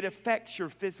 It affects your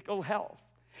physical health.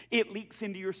 It leaks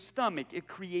into your stomach. It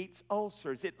creates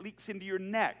ulcers. It leaks into your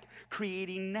neck,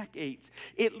 creating neck aches.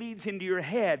 It leads into your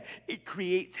head. It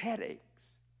creates headaches.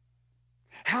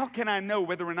 How can I know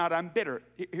whether or not I'm bitter?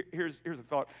 Here's a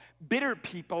thought. Bitter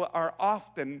people are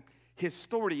often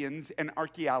historians and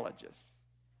archaeologists.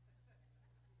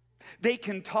 They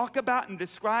can talk about and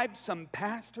describe some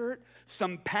past hurt,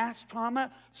 some past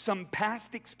trauma, some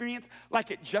past experience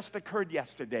like it just occurred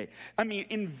yesterday. I mean,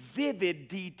 in vivid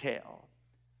detail.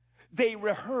 They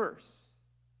rehearse.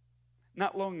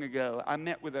 Not long ago, I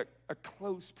met with a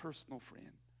close personal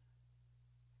friend.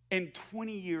 And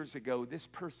 20 years ago, this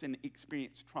person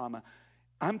experienced trauma.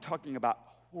 I'm talking about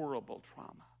horrible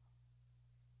trauma.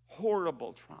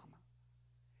 Horrible trauma.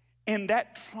 And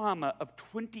that trauma of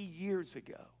 20 years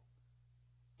ago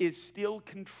is still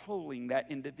controlling that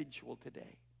individual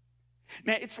today.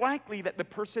 Now, it's likely that the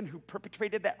person who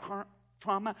perpetrated that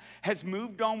trauma has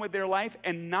moved on with their life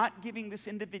and not giving this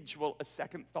individual a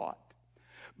second thought.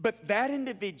 But that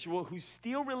individual who's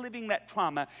still reliving that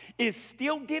trauma is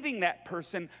still giving that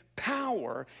person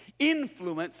power,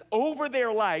 influence over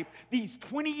their life these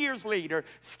 20 years later,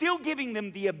 still giving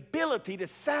them the ability to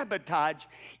sabotage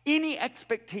any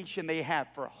expectation they have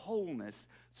for wholeness,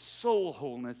 soul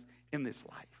wholeness in this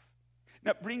life.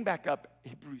 Now, bring back up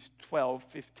Hebrews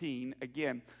 12:15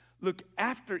 again. Look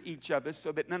after each other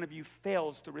so that none of you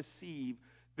fails to receive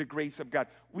the grace of God.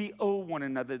 We owe one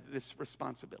another this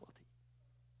responsibility.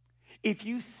 If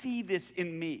you see this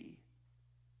in me,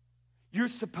 you're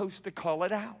supposed to call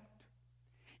it out.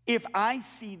 If I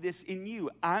see this in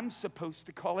you, I'm supposed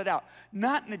to call it out.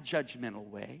 Not in a judgmental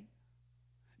way,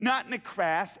 not in a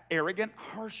crass, arrogant,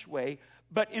 harsh way,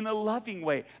 but in a loving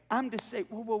way. I'm to say,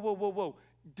 whoa, whoa, whoa, whoa, whoa.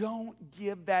 Don't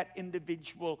give that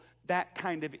individual that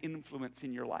kind of influence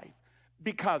in your life.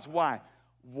 Because why?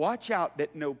 Watch out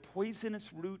that no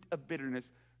poisonous root of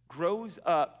bitterness grows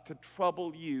up to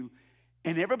trouble you.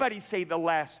 And everybody say the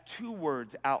last two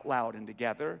words out loud and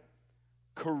together.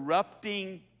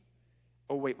 Corrupting.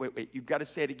 Oh, wait. You've got to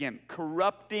say it again.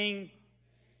 Corrupting.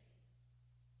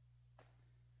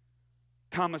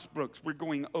 Thomas Brooks, we're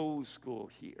going old school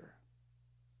here.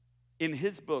 In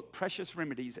his book, Precious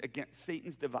Remedies Against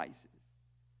Satan's Devices,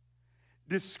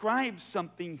 describes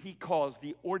something he calls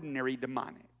the ordinary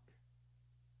demonic.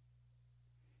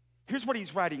 Here's what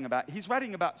he's writing about. He's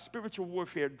writing about spiritual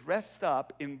warfare dressed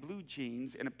up in blue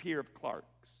jeans and a pair of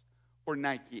Clarks or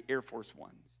Nike Air Force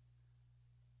Ones.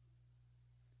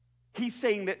 He's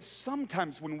saying that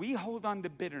sometimes when we hold on to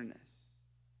bitterness,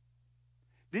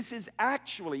 this is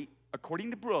actually,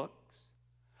 according to Brooks,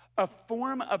 a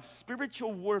form of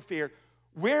spiritual warfare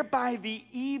whereby the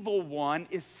evil one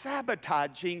is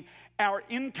sabotaging our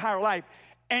entire life.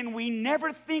 And we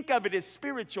never think of it as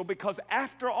spiritual because,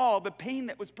 after all, the pain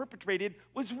that was perpetrated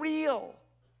was real.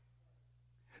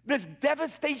 This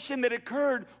devastation that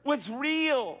occurred was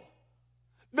real.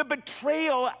 The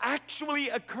betrayal actually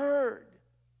occurred.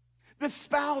 The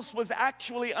spouse was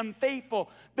actually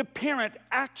unfaithful. The parent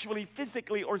actually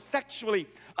physically or sexually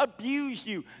abused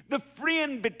you. The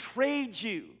friend betrayed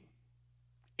you.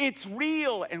 It's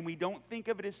real, and we don't think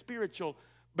of it as spiritual.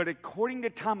 But according to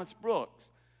Thomas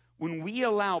Brooks, when we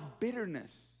allow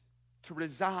bitterness to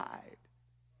reside,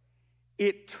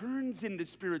 it turns into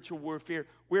spiritual warfare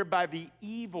whereby the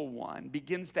evil one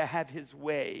begins to have his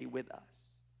way with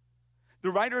us.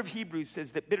 The writer of Hebrews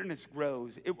says that bitterness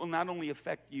grows. It will not only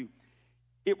affect you,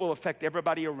 it will affect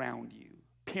everybody around you.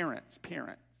 Parents.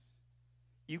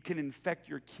 You can infect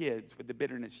your kids with the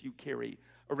bitterness you carry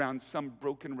around some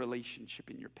broken relationship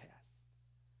in your past.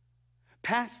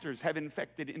 Pastors have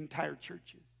infected entire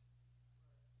churches.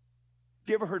 Have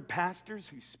you ever heard pastors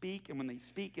who speak, and when they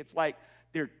speak, it's like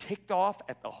they're ticked off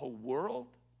at the whole world?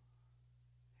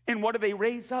 And what do they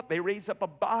raise up? They raise up a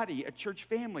body, a church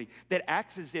family that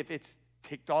acts as if it's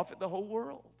ticked off at the whole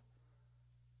world.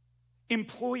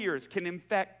 Employers can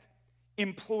infect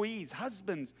employees.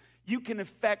 Husbands, you can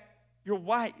infect your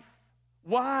wife.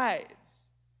 Wives,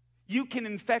 you can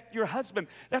infect your husband.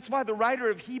 That's why the writer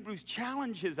of Hebrews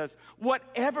challenges us.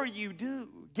 Whatever you do,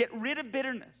 get rid of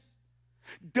bitterness.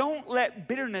 Don't let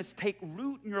bitterness take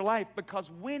root in your life, because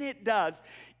when it does,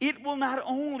 it will not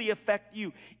only affect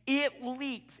you, it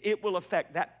leaks, it will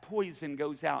affect. That poison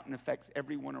goes out and affects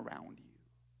everyone around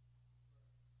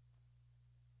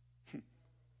you.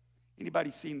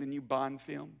 Anybody seen the new Bond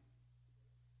film?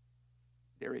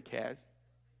 Derek has.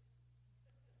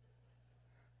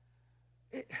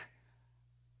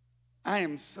 I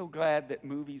am so glad that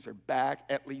movies are back,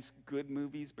 at least good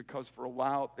movies, because for a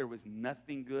while there was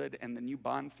nothing good, and the new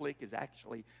Bond flick is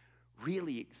actually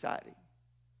really exciting.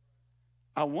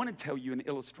 I want to tell you an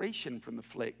illustration from the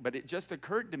flick, but it just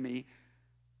occurred to me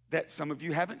that some of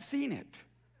you haven't seen it.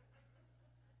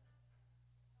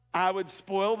 I would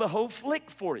spoil the whole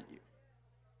flick for you.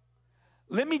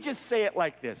 Let me just say it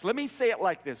like this. Let me say it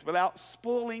like this without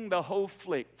spoiling the whole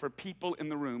flick for people in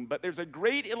the room. But there's a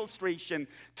great illustration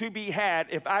to be had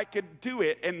if I could do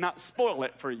it and not spoil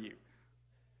it for you.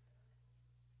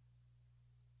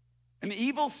 An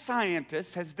evil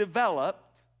scientist has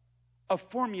developed a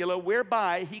formula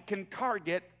whereby he can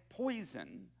target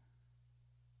poison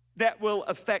that will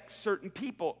affect certain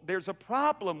people. There's a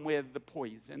problem with the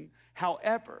poison,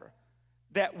 however,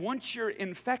 that once you're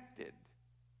infected,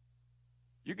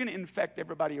 you're going to infect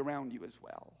everybody around you as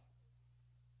well.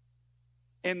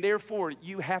 And therefore,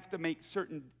 you have to make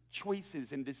certain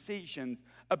choices and decisions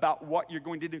about what you're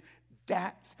going to do.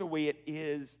 That's the way it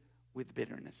is with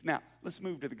bitterness. Now, let's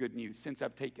move to the good news, since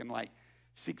I've taken like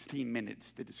 16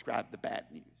 minutes to describe the bad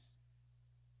news.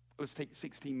 Let's take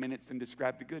 16 minutes and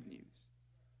describe the good news.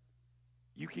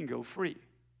 You can go free.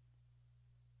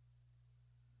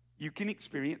 You can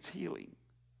experience healing.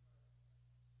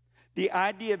 The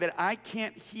idea that I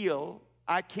can't heal,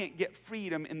 I can't get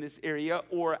freedom in this area,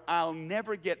 or I'll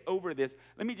never get over this.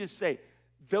 Let me just say,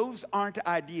 those aren't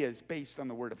ideas based on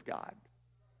the Word of God.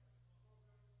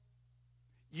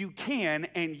 You can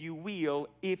and you will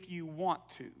if you want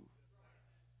to.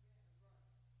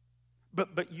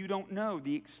 But you don't know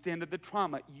the extent of the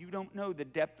trauma. You don't know the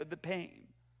depth of the pain.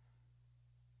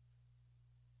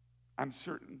 I'm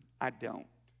certain I don't.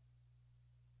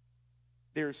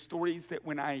 There are stories that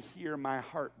when I hear, my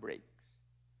heart breaks.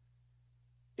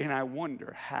 And I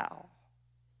wonder how,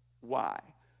 why.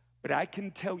 But I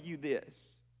can tell you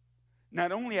this.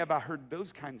 Not only have I heard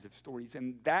those kinds of stories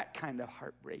and that kind of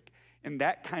heartbreak and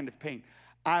that kind of pain,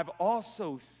 I've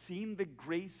also seen the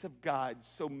grace of God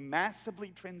so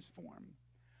massively transform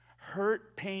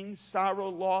hurt, pain, sorrow,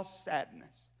 loss,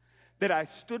 sadness, that I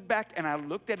stood back and I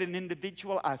looked at an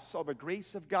individual. I saw the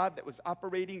grace of God that was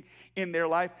operating in their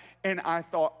life. And I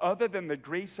thought, other than the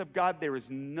grace of God, there is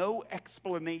no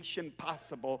explanation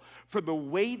possible for the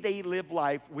way they live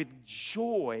life with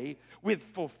joy, with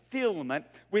fulfillment,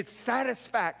 with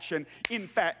satisfaction. In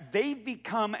fact, they've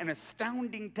become an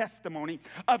astounding testimony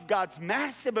of God's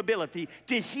massive ability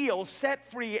to heal, set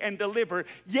free, and deliver.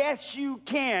 Yes, you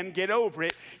can get over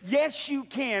it. Yes, you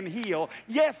can heal.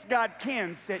 Yes, God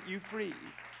can set you free.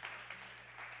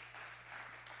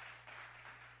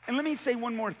 And let me say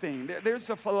one more thing. There's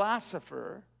a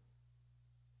philosopher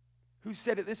who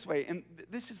said it this way, and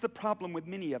this is the problem with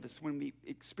many of us when we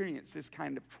experience this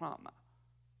kind of trauma.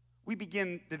 We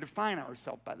begin to define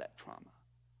ourselves by that trauma.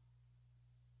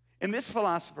 And this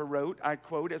philosopher wrote, I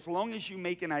quote, "As long as you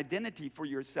make an identity for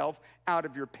yourself out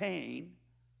of your pain,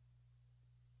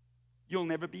 you'll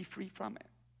never be free from it.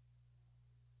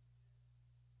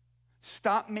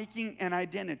 Stop making an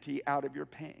identity out of your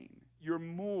pain. You're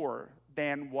more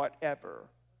than whatever.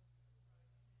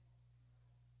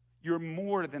 You're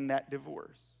more than that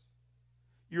divorce.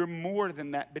 You're more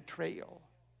than that betrayal.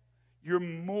 You're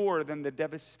more than the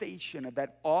devastation of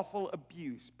that awful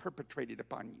abuse perpetrated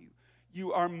upon you.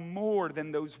 You are more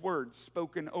than those words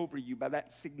spoken over you by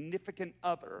that significant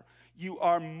other. You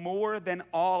are more than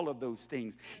all of those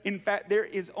things. In fact, there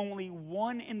is only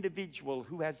one individual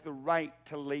who has the right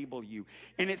to label you.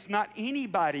 And it's not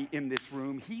anybody in this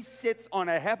room. He sits on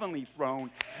a heavenly throne.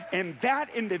 And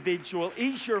that individual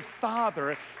is your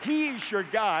Father. He is your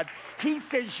God. He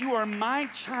says, you are my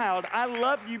child. I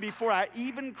loved you before I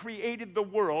even created the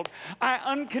world. I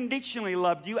unconditionally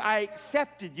loved you. I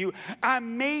accepted you. I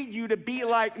made you to be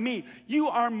like me. You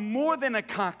are more than a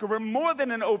conqueror, more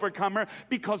than an overcomer,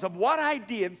 because of what I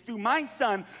did through my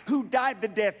Son who died the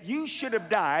death you should have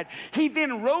died. He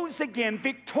then rose again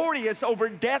victorious over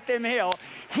death and hell.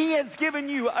 He has given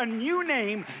you a new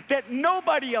name that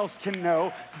nobody else can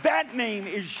know. That name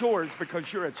is yours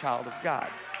because you're a child of God.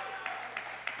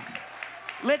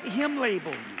 Let Him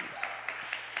label you.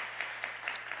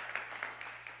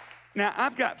 Now,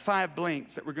 I've got 5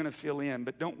 blanks that we're going to fill in,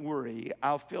 but don't worry.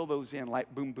 I'll fill those in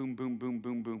like boom, boom, boom, boom,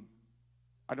 boom, boom.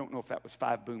 I don't know if that was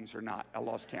 5 booms or not. I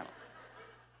lost count.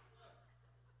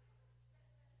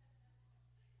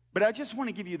 But I just want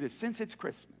to give you this, since it's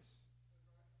Christmas.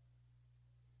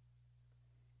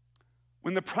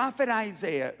 When the prophet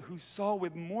Isaiah, who saw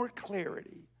with more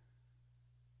clarity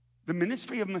the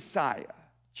ministry of Messiah,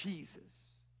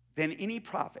 Jesus, than any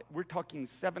prophet, we're talking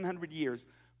 700 years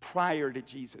prior to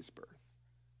Jesus' birth.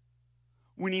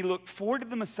 When he looked forward to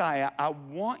the Messiah, I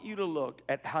want you to look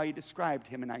at how he described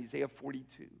him in Isaiah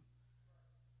 42.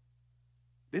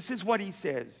 This is what he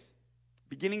says,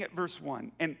 beginning at verse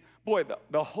 1. And boy,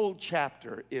 the whole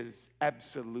chapter is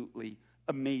absolutely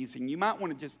amazing. You might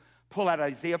want to just pull out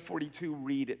Isaiah 42,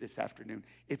 read it this afternoon.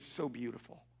 It's so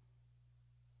beautiful.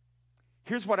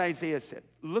 Here's what Isaiah said.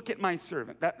 Look at my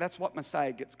servant. That's what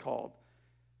Messiah gets called.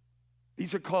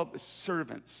 These are called the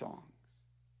servant songs.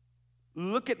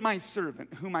 Look at my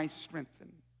servant, whom I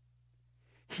strengthen.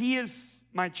 He is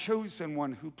my chosen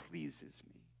one who pleases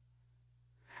me.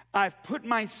 I've put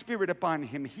my spirit upon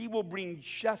him. He will bring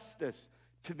justice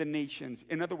to the nations.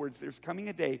 In other words, there's coming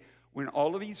a day when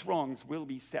all of these wrongs will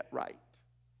be set right.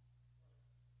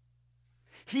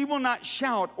 He will not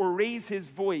shout or raise his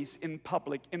voice in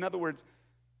public. In other words,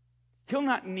 he'll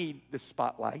not need the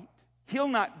spotlight. He'll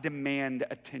not demand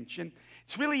attention.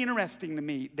 It's really interesting to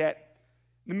me that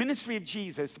the ministry of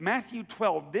Jesus, Matthew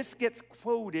 12, this gets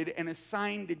quoted and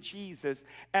assigned to Jesus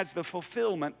as the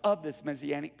fulfillment of this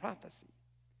messianic prophecy.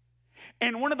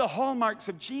 And one of the hallmarks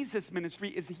of Jesus' ministry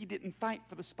is that he didn't fight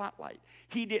for the spotlight.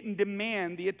 He didn't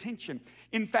demand the attention.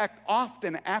 In fact,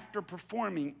 often after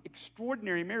performing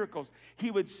extraordinary miracles,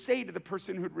 he would say to the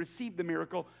person who had received the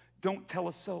miracle, don't tell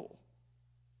a soul.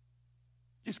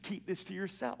 Just keep this to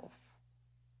yourself.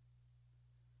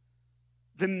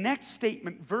 The next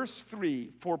statement, verse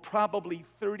 3, for probably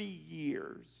 30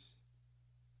 years.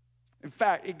 In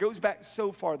fact, it goes back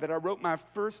so far that I wrote my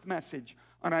first message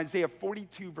on Isaiah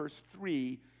 42, verse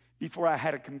 3, before I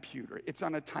had a computer. It's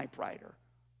on a typewriter.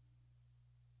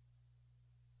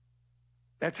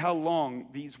 That's how long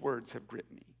these words have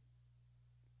gripped me.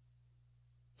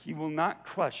 He will not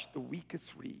crush the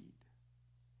weakest reed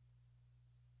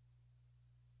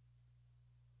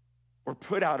or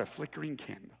put out a flickering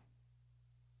candle.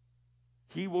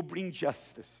 He will bring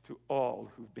justice to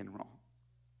all who've been wrong.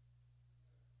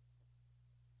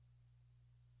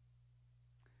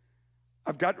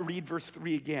 I've got to read verse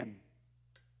 3 again.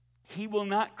 He will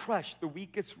not crush the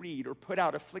weakest reed or put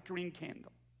out a flickering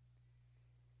candle.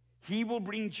 He will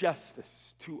bring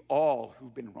justice to all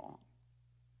who've been wrong.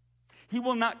 He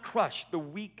will not crush the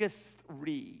weakest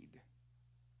reed.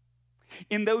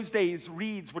 In those days,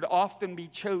 reeds would often be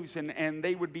chosen, and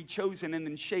they would be chosen and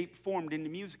then shaped, formed into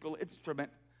musical instrument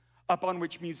upon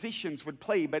which musicians would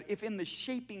play. But if in the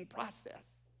shaping process,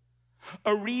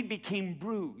 a reed became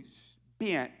bruised,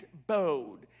 bent,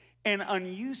 bowed, and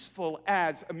unuseful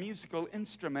as a musical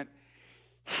instrument,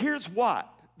 here's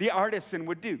what the artisan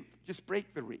would do. Just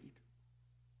break the reed.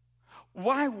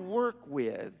 Why work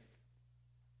with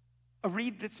a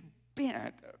reed that's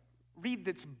bent, a reed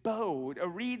that's bowed, a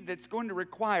reed that's going to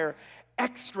require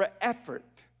extra effort,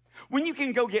 when you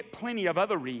can go get plenty of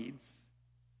other reeds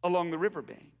along the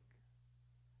riverbank?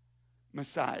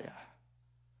 Messiah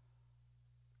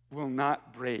will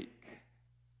not break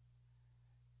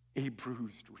a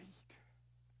bruised reed.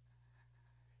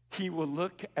 He will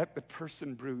look at the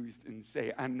person bruised and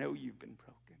say, I know you've been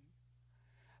broken.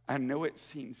 I know it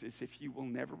seems as if you will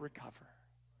never recover.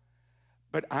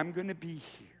 But I'm going to be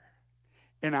here.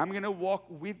 And I'm going to walk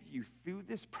with you through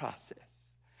this process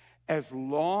as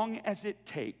long as it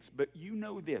takes. But you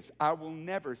know this, I will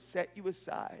never set you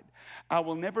aside. I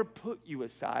will never put you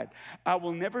aside. I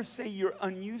will never say you're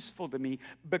unuseful to me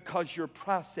because your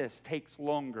process takes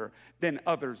longer than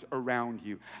others around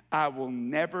you. I will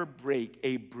never break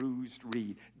a bruised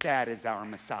reed. That is our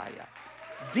Messiah.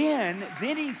 Then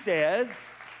he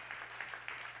says,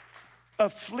 a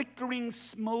flickering,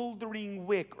 smoldering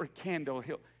wick or candle.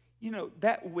 You know,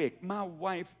 that wick, my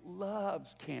wife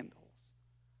loves candles.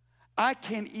 I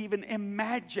can't even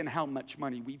imagine how much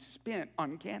money we've spent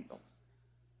on candles.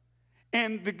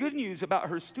 And the good news about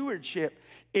her stewardship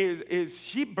is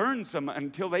she burns them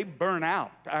until they burn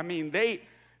out. I mean,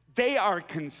 they are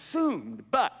consumed.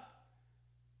 But,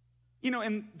 you know,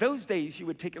 in those days, you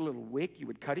would take a little wick, you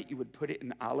would cut it, you would put it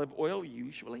in olive oil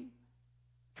usually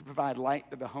to provide light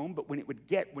to the home. But when it would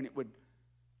get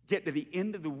to the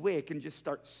end of the wick and just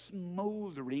start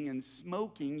smoldering and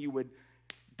smoking, you would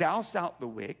douse out the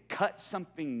wick, cut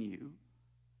something new,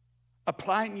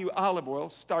 apply new olive oil,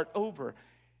 start over.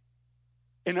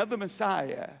 And of the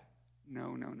Messiah,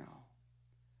 no.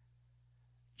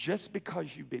 Just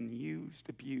because you've been used,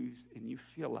 abused, and you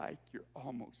feel like you're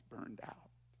almost burned out,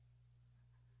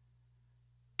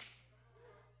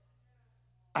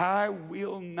 I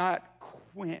will not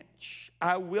quench.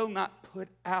 I will not put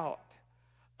out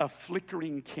a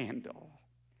flickering candle.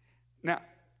 Now,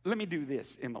 let me do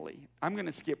this, Emily. I'm going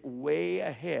to skip way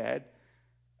ahead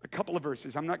a couple of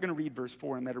verses. I'm not going to read verse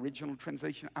 4 in that original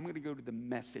translation. I'm going to go to the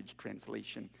Message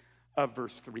translation of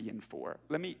verse 3 and 4.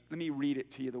 Let me read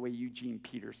it to you the way Eugene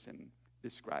Peterson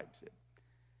describes it.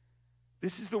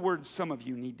 This is the word some of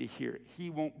you need to hear. He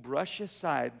won't brush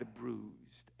aside the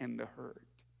bruised and the hurt.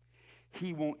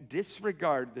 He won't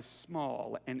disregard the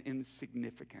small and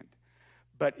insignificant.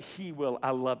 But he will,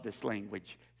 I love this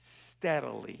language,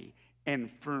 steadily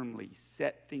and firmly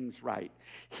set things right.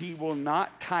 He will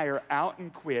not tire out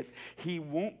and quit. He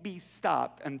won't be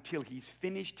stopped until he's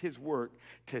finished his work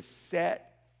to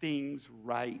set things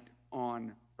right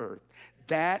on earth.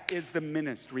 That is the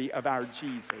ministry of our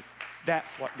Jesus.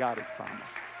 That's what God has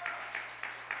promised.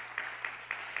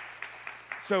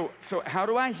 So how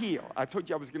do I heal? I told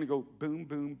you I was going to go boom,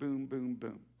 boom, boom, boom,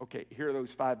 boom. Okay, here are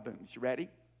those 5 booms. You ready?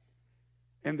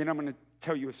 And then I'm going to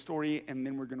tell you a story, and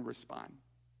then we're going to respond.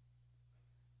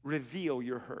 Reveal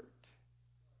your hurt.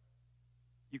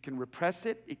 You can repress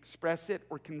it, express it,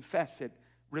 or confess it.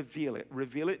 Reveal it.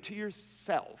 Reveal it to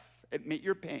yourself. Admit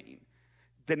your pain.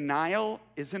 Denial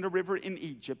isn't a river in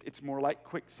Egypt. It's more like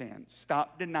quicksand.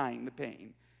 Stop denying the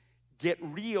pain. Get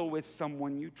real with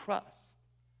someone you trust.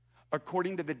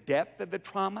 According to the depth of the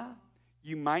trauma,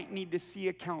 you might need to see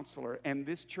a counselor, and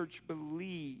this church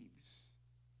believes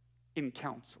in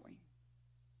counseling.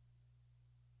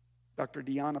 Dr.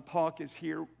 Deanna Paulk is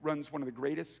here, runs one of the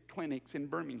greatest clinics in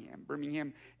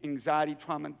Birmingham Anxiety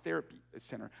Trauma and Therapy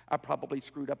Center. I probably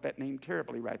screwed up that name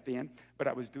terribly right then, but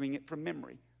I was doing it from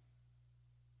memory.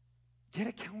 Get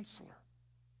a counselor.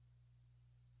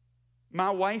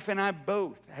 My wife and I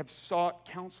both have sought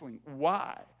counseling.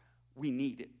 Why? We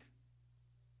need it.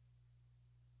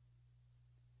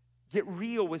 Get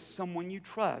real with someone you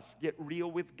trust. Get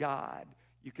real with God.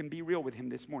 You can be real with him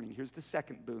this morning. Here's the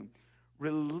second boom.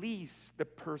 Release the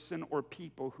person or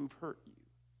people who've hurt you.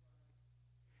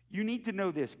 You need to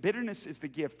know this. Bitterness is the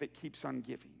gift that keeps on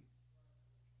giving.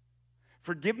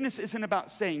 Forgiveness isn't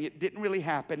about saying it didn't really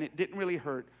happen, it didn't really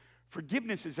hurt.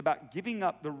 Forgiveness is about giving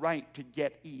up the right to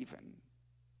get even.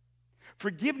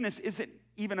 Forgiveness isn't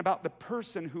even about the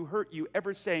person who hurt you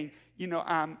ever saying, you know,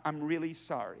 I'm really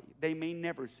sorry. They may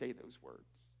never say those words.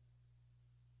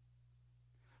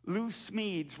 Lou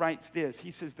Smedes writes this. He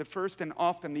says, the first and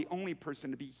often the only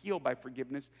person to be healed by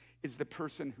forgiveness is the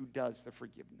person who does the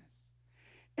forgiveness.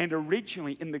 And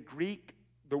originally in the Greek,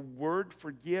 the word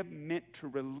forgive meant to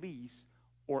release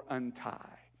or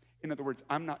untie. In other words,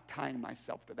 I'm not tying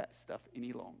myself to that stuff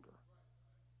any longer.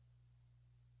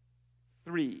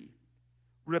 3,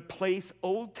 replace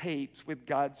old tapes with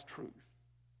God's truth.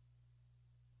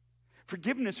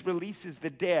 Forgiveness releases the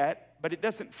debt, but it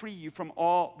doesn't free you from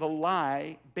all the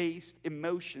lie-based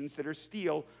emotions that are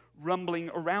still rumbling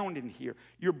around in here.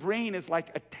 Your brain is like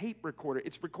a tape recorder.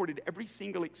 It's recorded every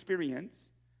single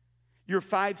experience. Your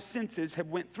 5 senses have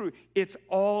went through. It's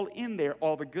all in there,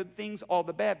 all the good things, all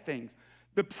the bad things.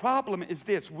 The problem is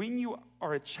this. When you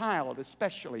are a child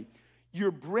especially,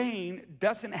 your brain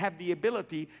doesn't have the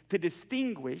ability to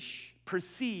distinguish,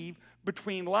 perceive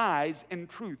between lies and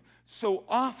truth. So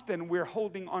often we're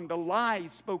holding on to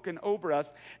lies spoken over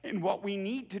us, and what we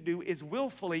need to do is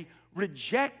willfully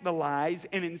reject the lies,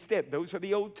 and instead, those are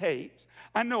the old tapes.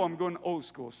 I know I'm going old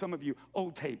school. Some of you,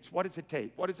 old tapes. What is a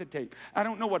tape? What is a tape? I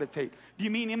don't know what a tape. Do you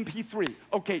mean MP3?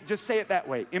 Okay, just say it that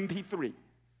way, MP3.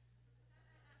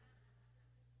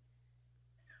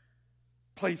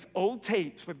 Place old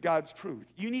tapes with God's truth.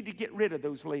 You need to get rid of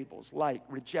those labels like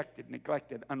rejected,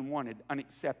 neglected, unwanted,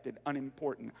 unaccepted,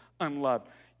 unimportant, unloved.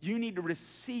 You need to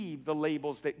receive the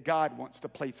labels that God wants to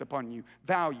place upon you.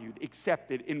 Valued,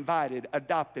 accepted, invited,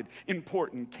 adopted,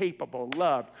 important, capable,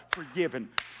 loved, forgiven,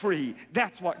 free.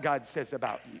 That's what God says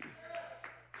about you.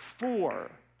 4,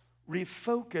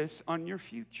 refocus on your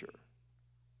future.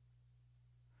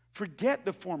 Forget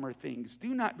the former things.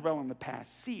 Do not dwell on the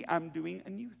past. See, I'm doing a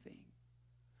new thing.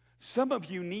 Some of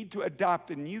you need to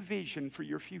adopt a new vision for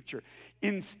your future.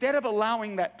 Instead of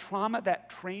allowing that trauma,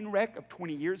 that train wreck of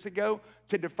 20 years ago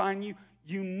to define you,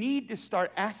 you need to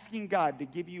start asking God to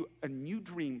give you a new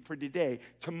dream for today,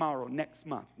 tomorrow, next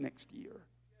month, next year.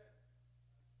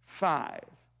 5,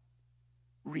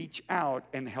 reach out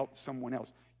and help someone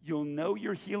else. You'll know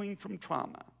you're healing from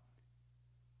trauma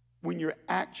when you're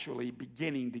actually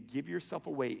beginning to give yourself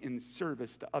away in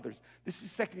service to others. This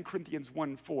is 2 Corinthians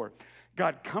 1:4.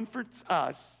 God comforts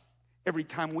us every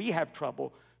time we have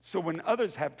trouble, so when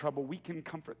others have trouble, we can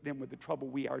comfort them with the trouble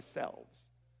we ourselves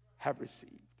have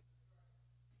received.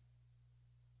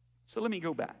 So let me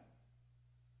go back.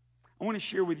 I want to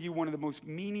share with you one of the most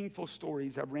meaningful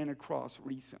stories I've ran across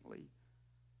recently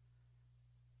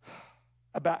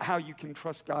about how you can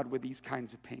trust God with these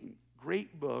kinds of pain.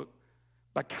 Great book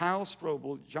by Kyle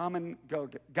Strobel, Jamin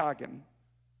Goggin.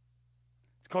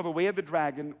 It's called The Way of the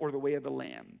Dragon or The Way of the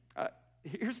Lamb.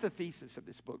 Here's the thesis of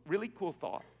this book. Really cool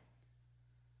thought.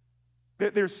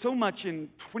 There's so much in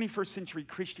 21st century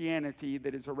Christianity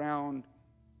that is around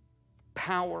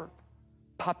power,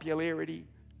 popularity,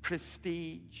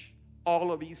 prestige,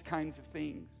 all of these kinds of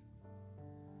things,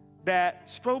 that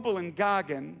Strobel and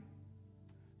Goggin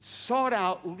sought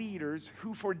out leaders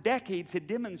who for decades had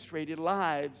demonstrated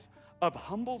lives of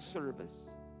humble service,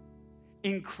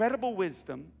 incredible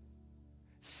wisdom,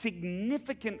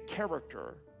 significant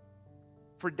character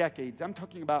for decades. I'm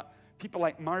talking about people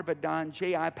like Marva Dawn,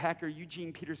 J.I. Packer,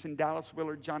 Eugene Peterson, Dallas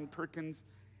Willard, John Perkins.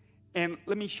 And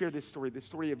let me share this story, the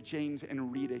story of James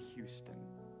and Rita Houston.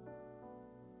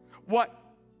 What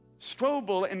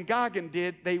Strobel and Goggin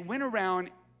did, they went around,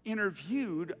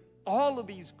 interviewed all of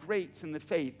these greats in the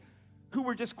faith who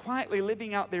were just quietly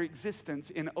living out their existence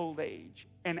in old age,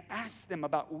 and asked them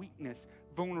about weakness,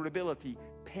 vulnerability,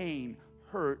 pain,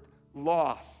 hurt,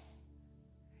 loss,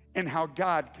 and how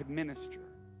God could minister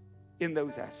in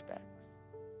those aspects.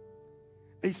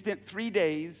 They spent 3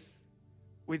 days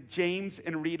with James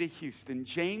and Rita Houston.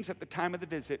 James, at the time of the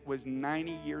visit, was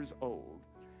 90 years old.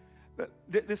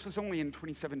 This was only in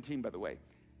 2017, by the way.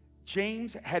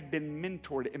 James had been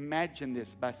mentored, imagine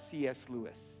this, by C.S.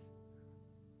 Lewis.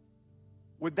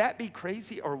 Would that be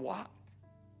crazy or what?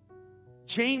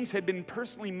 James had been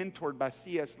personally mentored by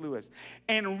C.S. Lewis.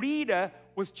 And Rita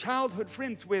was childhood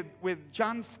friends with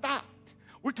John Stott.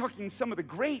 We're talking some of the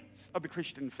greats of the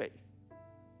Christian faith.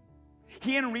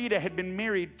 He and Rita had been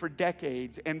married for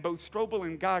decades, and both Strobel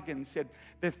and Goggin said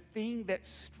the thing that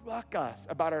struck us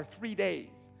about our 3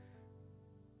 days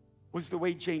was the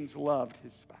way James loved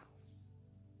his spouse.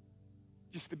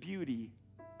 Just the beauty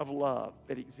of love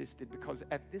that existed, because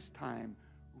at this time,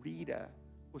 Rita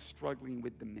was struggling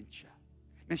with dementia.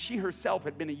 Now, she herself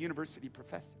had been a university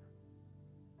professor.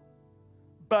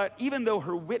 But even though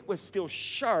her wit was still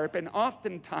sharp, and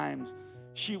oftentimes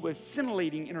she was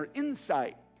scintillating in her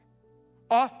insight,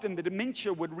 often the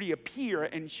dementia would reappear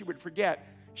and she would forget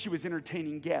she was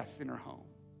entertaining guests in her home.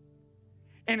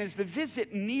 And as the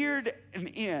visit neared an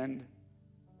end,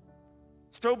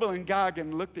 Strobel and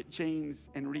Goggin looked at James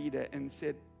and Rita and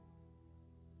said,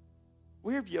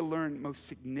 "Where have you learned most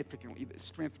significantly that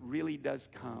strength really does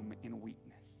come in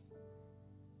weakness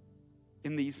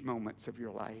in these moments of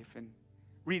your life?" And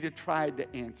Rita tried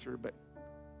to answer, but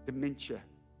dementia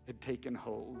had taken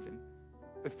hold and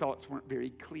the thoughts weren't very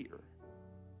clear.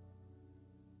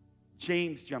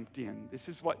 James jumped in. This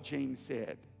is what James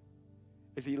said.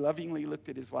 As he lovingly looked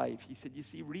at his wife, he said, "You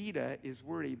see, Rita is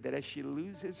worried that as she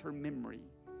loses her memory,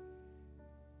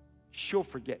 she'll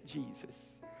forget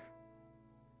Jesus.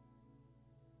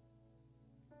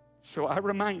 So I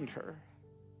remind her,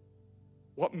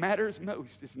 what matters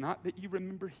most is not that you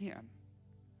remember him,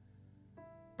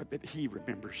 but that he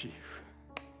remembers you."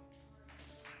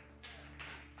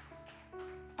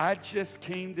 I just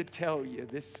came to tell you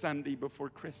this Sunday before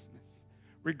Christmas,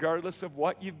 regardless of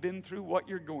what you've been through, what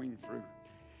you're going through,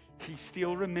 he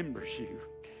still remembers you.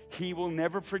 He will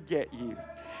never forget you.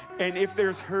 And if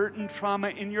there's hurt and trauma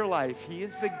in your life, he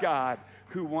is the God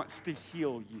who wants to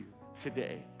heal you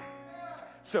today.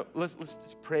 So let's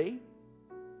just pray.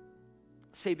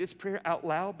 Say this prayer out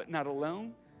loud, but not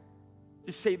alone.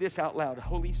 Just say this out loud.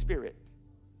 Holy Spirit,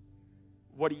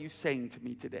 what are you saying to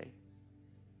me today?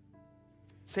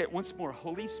 Say it once more.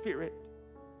 Holy Spirit,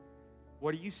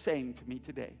 what are you saying to me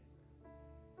today?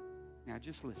 Now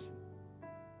just listen.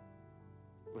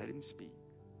 Let him speak.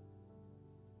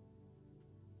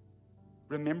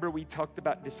 Remember, we talked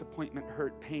about disappointment,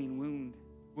 hurt, pain,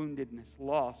 woundedness,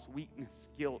 loss, weakness,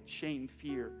 guilt, shame,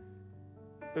 fear.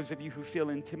 Those of you who feel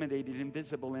intimidated,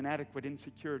 invisible, inadequate,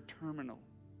 insecure, terminal.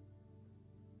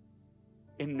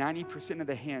 And 90% of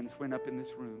the hands went up in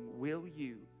this room. Will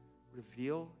you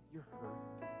reveal your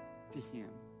hurt to him?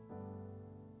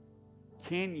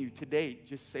 Can you today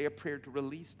just say a prayer to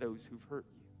release those who've hurt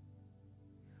you?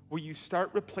 Will you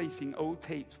start replacing old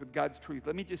tapes with God's truth?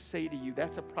 Let me just say to you,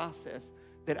 that's a process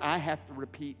that I have to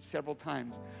repeat several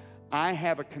times. I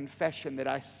have a confession that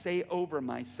I say over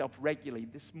myself regularly.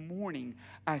 This morning,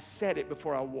 I said it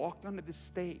before I walked onto the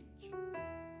stage,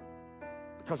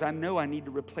 because I know I need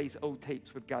to replace old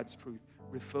tapes with God's truth.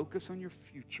 Refocus on your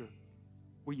future.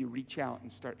 Will you reach out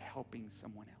and start helping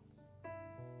someone else?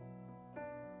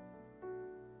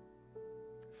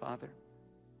 Father,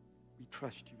 we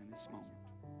trust you in this moment.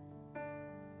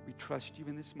 We trust you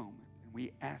in this moment, and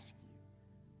we ask you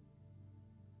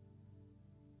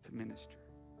to minister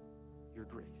your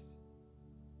grace.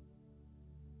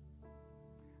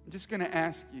 I'm just going to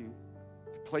ask you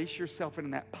to place yourself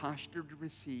in that posture to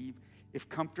receive. If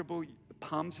comfortable, the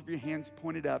palms of your hands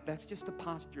pointed up. That's just a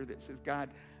posture that says, God,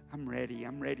 I'm ready.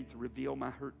 I'm ready to reveal my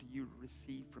hurt to you, to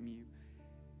receive from you.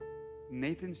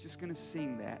 Nathan's just going to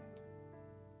sing that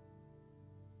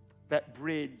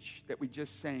bridge that we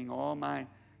just sang, all my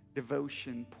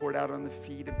devotion poured out on the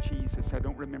feet of Jesus. I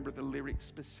don't remember the lyrics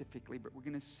specifically, but we're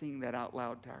going to sing that out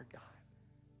loud to our God,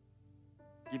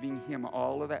 giving him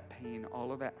all of that pain,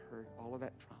 all of that hurt, all of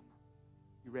that trauma.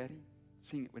 You ready?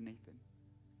 Sing it with Nathan.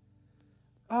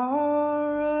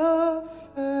 Our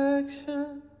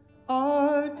affection,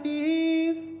 our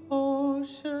devotion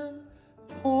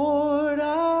poured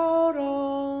out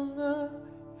on the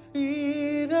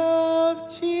feet of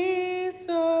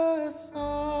Jesus.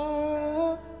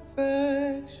 Our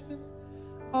affection,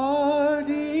 our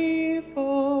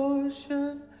devotion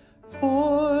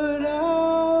poured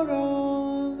out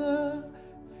on the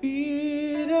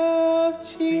feet of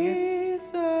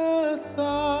Jesus.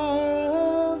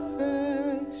 Our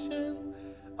affection,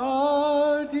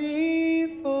 our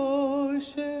devotion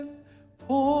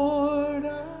poured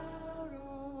out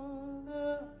on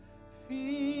the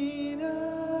feet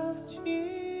of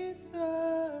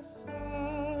Jesus.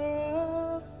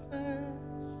 Our affection,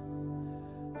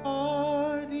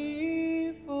 our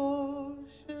devotion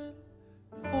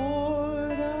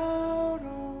poured out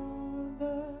on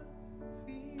the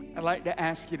feet. I'd like to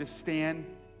ask you to stand.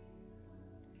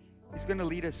 He's going to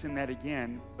lead us in that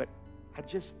again, but I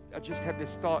just had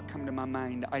this thought come to my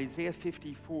mind. Isaiah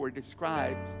 54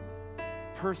 describes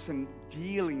a person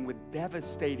dealing with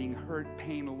devastating hurt,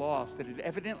 pain, loss that had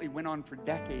evidently went on for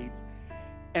decades.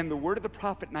 And the word of the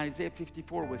prophet in Isaiah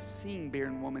 54 was, sing,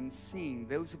 barren woman, sing.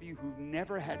 Those of you who've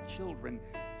never had children,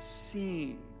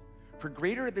 sing. For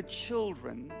greater are the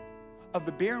children of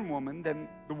the barren woman than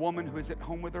the woman who is at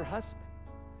home with her husband.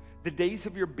 The days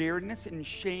of your barrenness and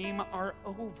shame are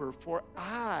over, for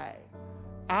I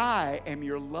am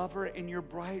your lover and your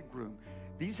bridegroom.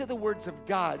 These are the words of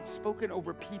God spoken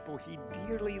over people he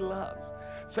dearly loves.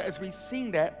 So as we sing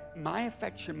that, my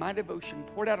affection, my devotion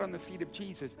poured out on the feet of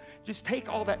Jesus, just take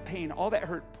all that pain, all that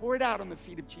hurt, pour it out on the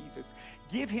feet of Jesus.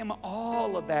 Give him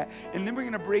all of that. And then we're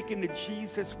going to break into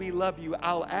Jesus, we love you.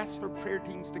 I'll ask for prayer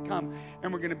teams to come,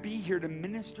 and we're going to be here to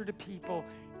minister to people,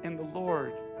 and the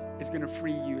Lord is going to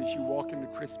free you as you walk into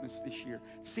Christmas this year.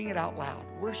 Sing it out loud.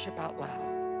 Worship out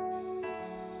loud.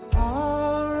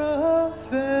 Our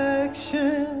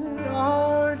affection,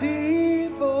 our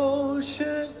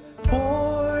devotion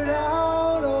poured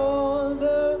out on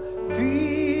the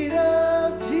feet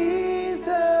of Jesus.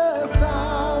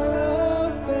 Our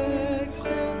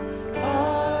affection,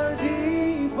 our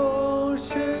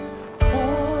devotion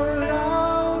poured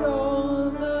out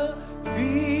on the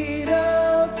feet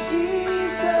of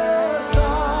Jesus.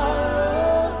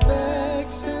 Our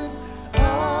affection,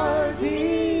 our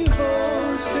devotion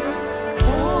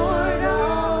poured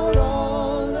out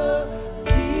on the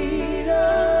feet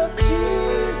of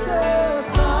Jesus.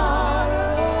 Our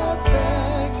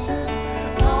affection,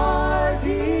 our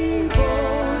devotion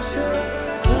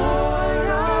poured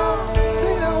out.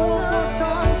 Sing that one more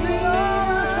time. Sing our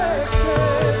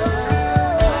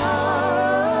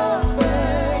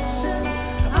affection,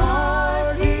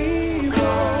 our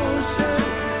devotion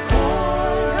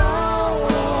poured out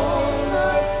on the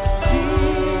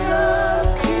feet of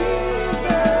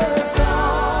Jesus.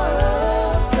 Our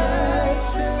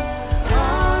affection,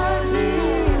 our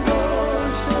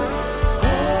devotion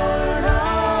poured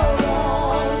out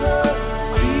on the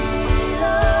feet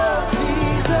of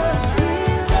Jesus. We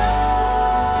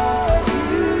love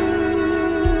you.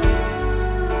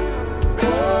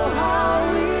 Oh, how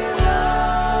we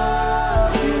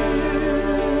love you.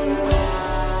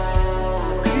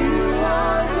 You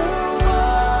are the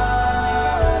one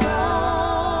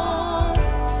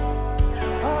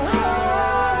our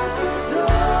hearts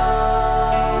adore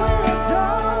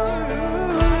you.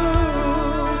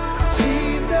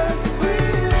 Jesus, we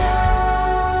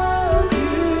love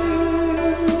you.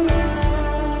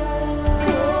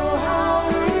 Oh, how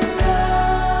we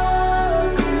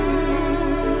love you.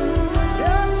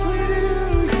 Yes, we do.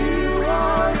 You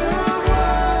are the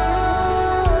one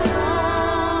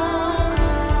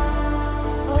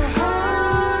our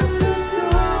hearts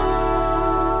adore.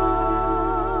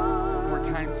 One more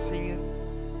time, sing it.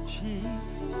 Jesus.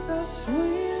 Jesus,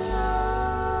 we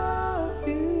love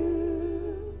you.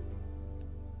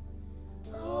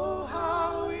 Oh,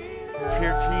 how we love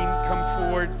Prayer team, come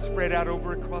forward, spread out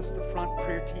over across the front.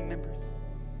 Prayer team members.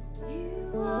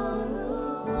 you. Are the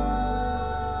one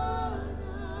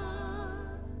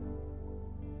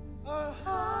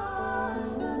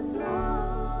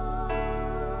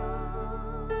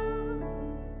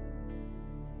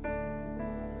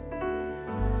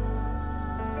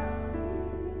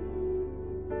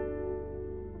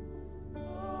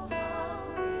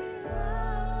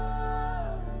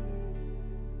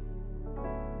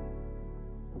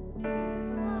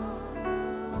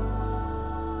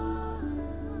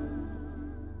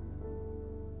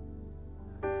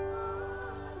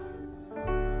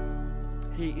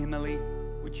Hey, Emily,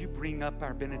 would you bring up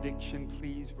our benediction,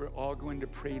 please? We're all going to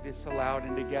pray this aloud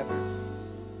and together.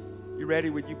 You ready?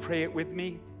 Would you pray it with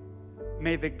me?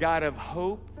 May the God of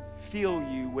hope fill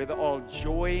you with all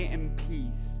joy and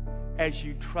peace as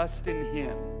you trust in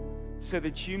him, so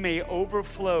that you may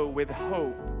overflow with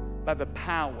hope by the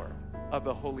power of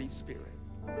the Holy Spirit.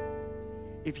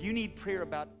 If you need prayer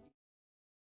about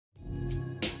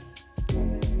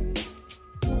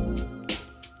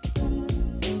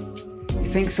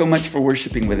Thanks so much for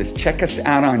worshiping with us. Check us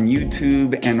out on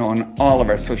YouTube and on all of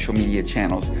our social media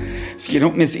channels. So you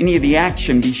don't miss any of the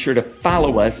action, be sure to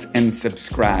follow us and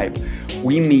subscribe.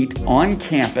 We meet on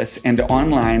campus and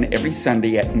online every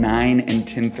Sunday at 9 and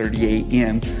 10:30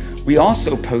 a.m. We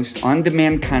also post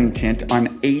on-demand content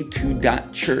on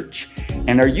a2.church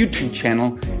and our YouTube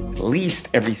channel at least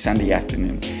every Sunday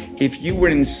afternoon. If you were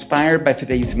inspired by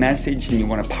today's message and you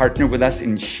want to partner with us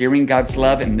in sharing God's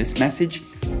love in this message,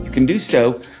 you can do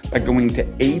so by going to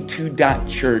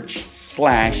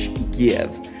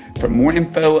a2.church/give. For more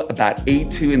info about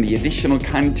A2 and the additional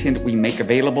content we make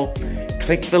available,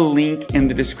 click the link in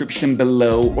the description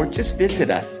below or just visit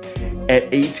us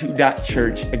at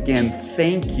a2.church. Again,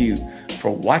 thank you for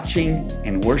watching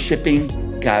and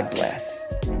worshiping. God bless.